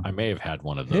 Yeah, I may have had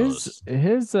one of those.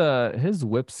 His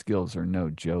whip skills are no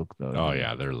joke, though. Oh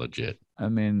yeah, they're legit. I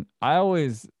mean, I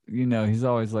always, he's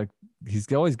always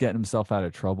getting himself out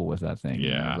of trouble with that thing.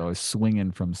 Yeah, he's always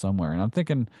swinging from somewhere, and I'm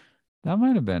thinking that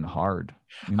might have been hard.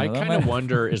 I kind of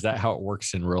wonder, is that how it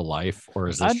works in real life, or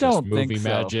is this just movie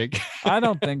magic? I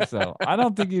don't think so. I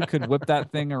don't think you could whip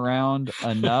that thing around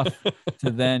enough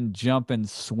to then jump and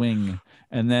swing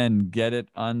and then get it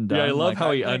undone. Yeah, I love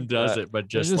how he undoes it, but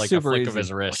just like a flick of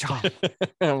his wrist.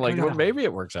 I'm like, well, maybe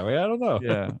it works that way. I don't know.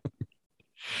 Yeah.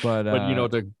 But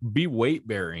to be weight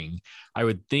bearing, I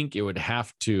would think it would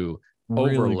have to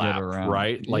really overlap,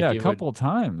 right? Like a couple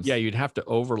times. Yeah, you'd have to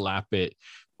overlap it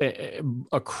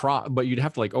across, but you'd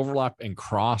have to like overlap and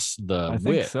cross the whip.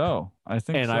 Think so. I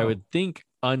think and so. I would think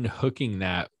unhooking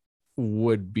that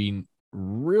would be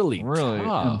really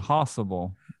tough.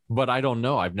 Impossible. But I don't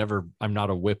know. I'm not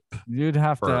a whip. You'd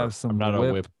have to have some. I'm not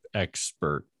a whip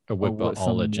expert, a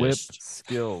whipologist. Whip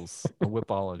skills, a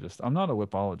whipologist. I'm not a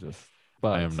whipologist.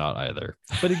 But I am not either.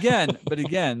 But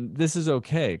again, this is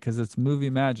okay because it's movie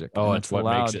magic. Oh, it's what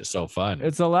makes it so fun.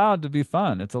 It's allowed to be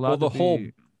fun. It's allowed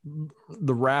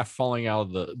the raft falling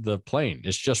out of the plane.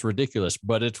 It's just ridiculous,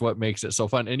 but it's what makes it so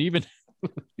fun. And even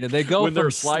they go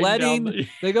from sledding.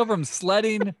 They go from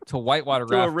sledding to whitewater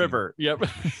rafting. To a river. Yep.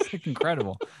 It's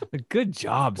incredible. Good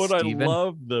job, but Steven. I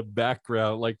love the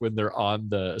background, like when they're on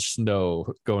the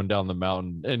snow going down the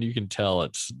mountain, and you can tell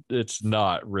it's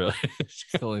not really it's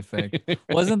totally fake.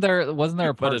 Wasn't there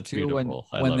a part two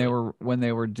when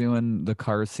they were doing the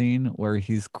car scene where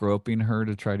he's groping her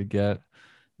to try to get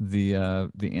the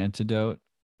antidote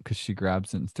because she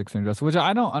grabs it and sticks it in her dress, which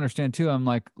I don't understand too. I'm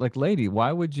like, lady,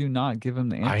 why would you not give him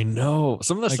the antidote? I know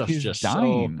some of the stuff's just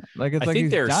dying. So, I think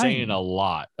they're saying a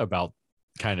lot about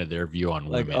kind of their view on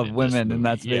women and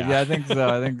that's I think so.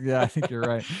 I think you're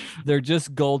right. They're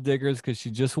just gold diggers because she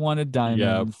just wanted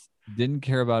diamonds. Yep. Didn't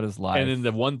care about his life. And then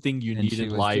the one thing you need in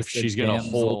life, she's gonna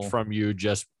hold from you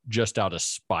just out of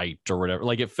spite or whatever.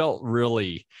 Like it felt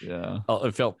really,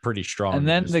 it felt pretty strong. And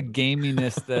then the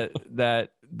gaminess that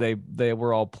they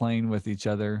were all playing with each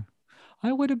other.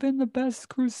 I would have been the best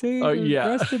crusade,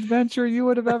 best adventure you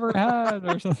would have ever had,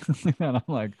 or something like that. I'm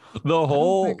like, the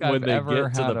whole when they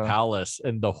get to the palace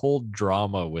and the whole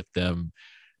drama with them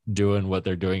doing what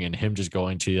they're doing and him just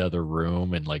going to the other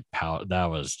room and like that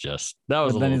was a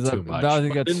little too much.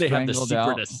 Then they have the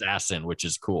secret assassin, which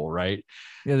is cool, right?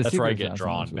 Yeah, that's where I get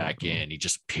drawn back in. He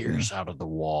just peers out of the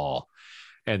wall,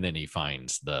 and then he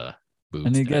finds the boots.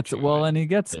 And he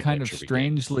gets kind of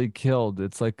strangely killed.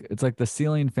 It's like the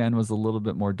ceiling fan was a little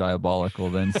bit more diabolical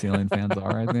than ceiling fans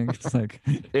are. I think it's like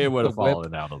it would have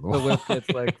fallen out of the wall. The whip gets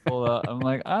like full up. I'm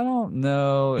like, I don't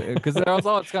know, because it's kind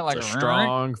of like a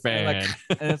strong fan,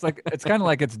 and it's kind of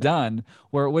like it's done.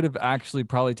 Where it would have actually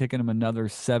probably taken him another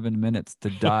 7 minutes to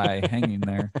die hanging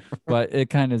there, but it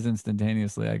kind of is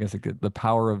instantaneously. I guess the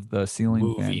power of the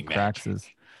ceiling fan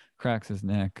cracks his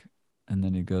neck. And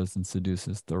then he goes and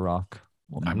seduces the Rock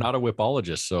woman. I'm not a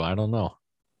whipologist, so I don't know.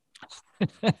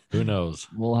 Who knows?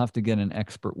 We'll have to get an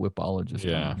expert whipologist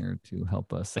Yeah. on here to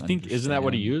help us. I think, isn't that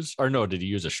what he understand. used? Or no, did he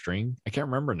use a string? I can't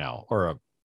remember now. Or a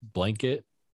blanket?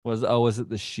 Was it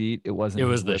the sheet? It wasn't. It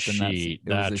his was the whip, and sheet. it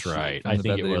was the That's sheet right. from I the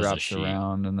think bed it that he was a wraps sheet.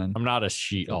 around, and then I'm not a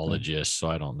something. sheetologist, so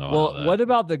I don't know how Well, that. what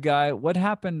about the guy? What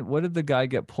happened? What did the guy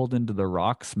get pulled into the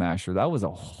rock smasher? That was a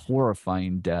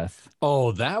horrifying death.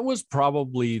 Oh, that was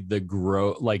probably the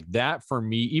like that for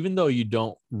me, even though you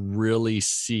don't really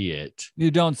see it. You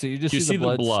don't see. You just You see see the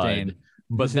blood stain. blood,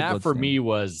 but that for me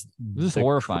was This is the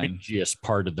horrifying. cringiest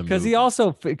part of the Because movie. he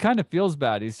also it kind of feels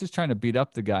bad. He's just trying to beat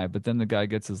up the guy, but then the guy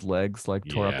gets his legs like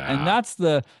tore up, and Yeah. that's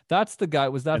the guy.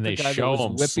 Was that And the they guy that show was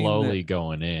him whipping slowly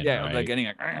going in, yeah, right? like getting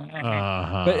like.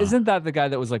 Uh-huh. But isn't that the guy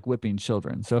that was like whipping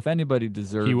children? So if anybody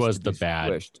deserves, He was to the be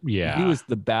bad. squished, Yeah. he was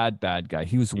the bad guy.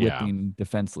 He was Yeah. whipping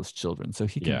defenseless children, so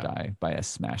he can Yeah. die by a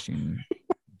smashing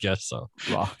Guess so.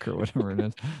 rock or whatever it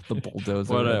is, the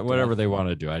bulldozer. Whatever they want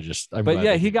to do. I'm But glad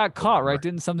yeah, they he didn't got go caught, that right? way.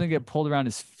 Didn't something get pulled around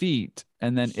his feet,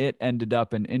 and then it ended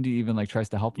up, and Indy even like tries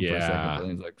to help him for a second, Yeah. but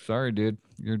he's like, "Sorry, dude,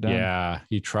 you're done." Yeah,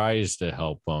 he tries to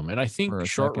help him, and I think For a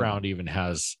Short second. Round even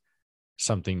has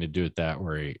something to do with that,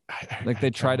 where Like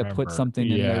they try to put something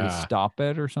in there to stop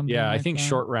it or something. Yeah, I like think that.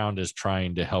 Short Round is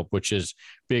trying to help, which is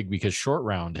big because Short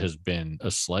Round has been a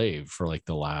slave for like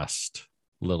the last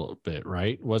little bit,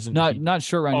 right? Wasn't he? Not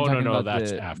Short Round. Oh, You're talking no, about that's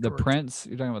the afterwards. prince.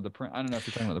 You're talking about the prince. I don't know if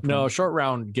you're talking about the prince. No, Short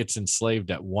Round gets enslaved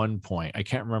at one point. I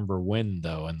can't remember when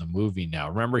though in the movie now.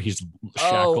 Remember he's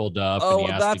shackled up and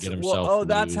he has to get himself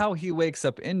that's loose. how he wakes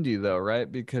up Indy though,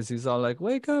 right? Because he's all like,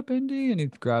 "Wake up, Indy," and he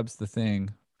grabs the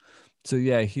thing. So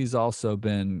yeah, he's also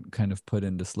been kind of put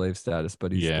into slave status,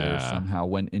 but he's there somehow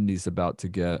when Indy's about to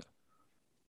get.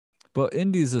 But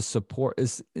Indy's a support.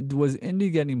 Was Indy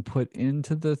getting put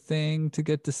into the thing to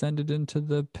get descended into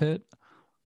the pit?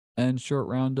 And Short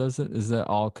Round does it? Is that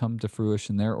all come to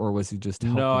fruition there, or was he just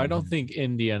helping No, I don't him? think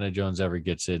Indiana Jones ever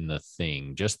gets in the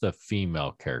thing. Just the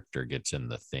female character gets in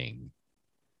the thing.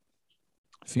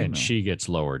 Female. And she gets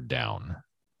lowered down.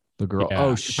 The girl. Yeah,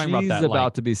 oh, she's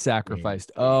about to be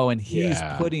sacrificed. Oh, and he's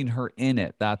putting her in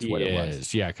it. That's what it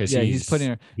was. Yeah, because he's putting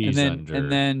her. And under.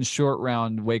 then Short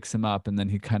Round wakes him up, and then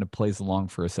he kind of plays along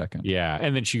for a second. Yeah,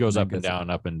 and then she goes up and down,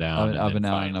 up and down, up and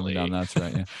down, and up and down. That's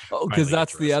right. Yeah. Oh, because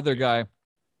that's the other guy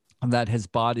that his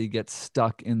body gets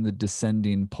stuck in the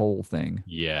descending pole thing.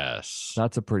 Yes,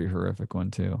 that's a pretty horrific one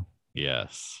too.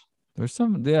 Yes, there's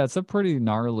some. Yeah, it's a pretty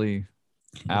gnarly.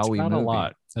 It's got a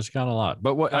lot. It's got a lot.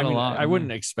 But what I mean, I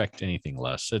wouldn't expect anything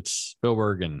less. It's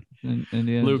Spielberg and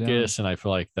Lucas, and I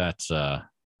feel like that's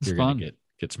you're gonna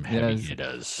get some heavy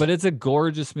hitters. But it's a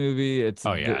gorgeous movie. It's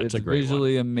it's a great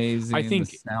visually amazing. I think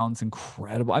the sound's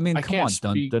incredible. I mean, come on,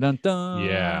 speak, dun, dun, dun,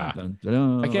 yeah. Dun, dun,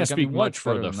 dun. I can't speak much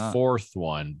for the fourth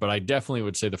one, but I definitely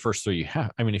would say the first three you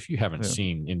have. I mean, if you haven't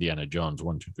seen Indiana Jones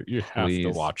 1, 2, 3, you have to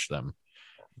watch them.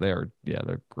 They're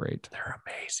great. They're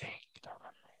amazing.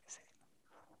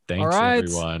 Thanks,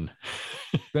 everyone.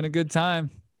 It's been a good time.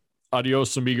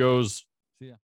 Adios, amigos.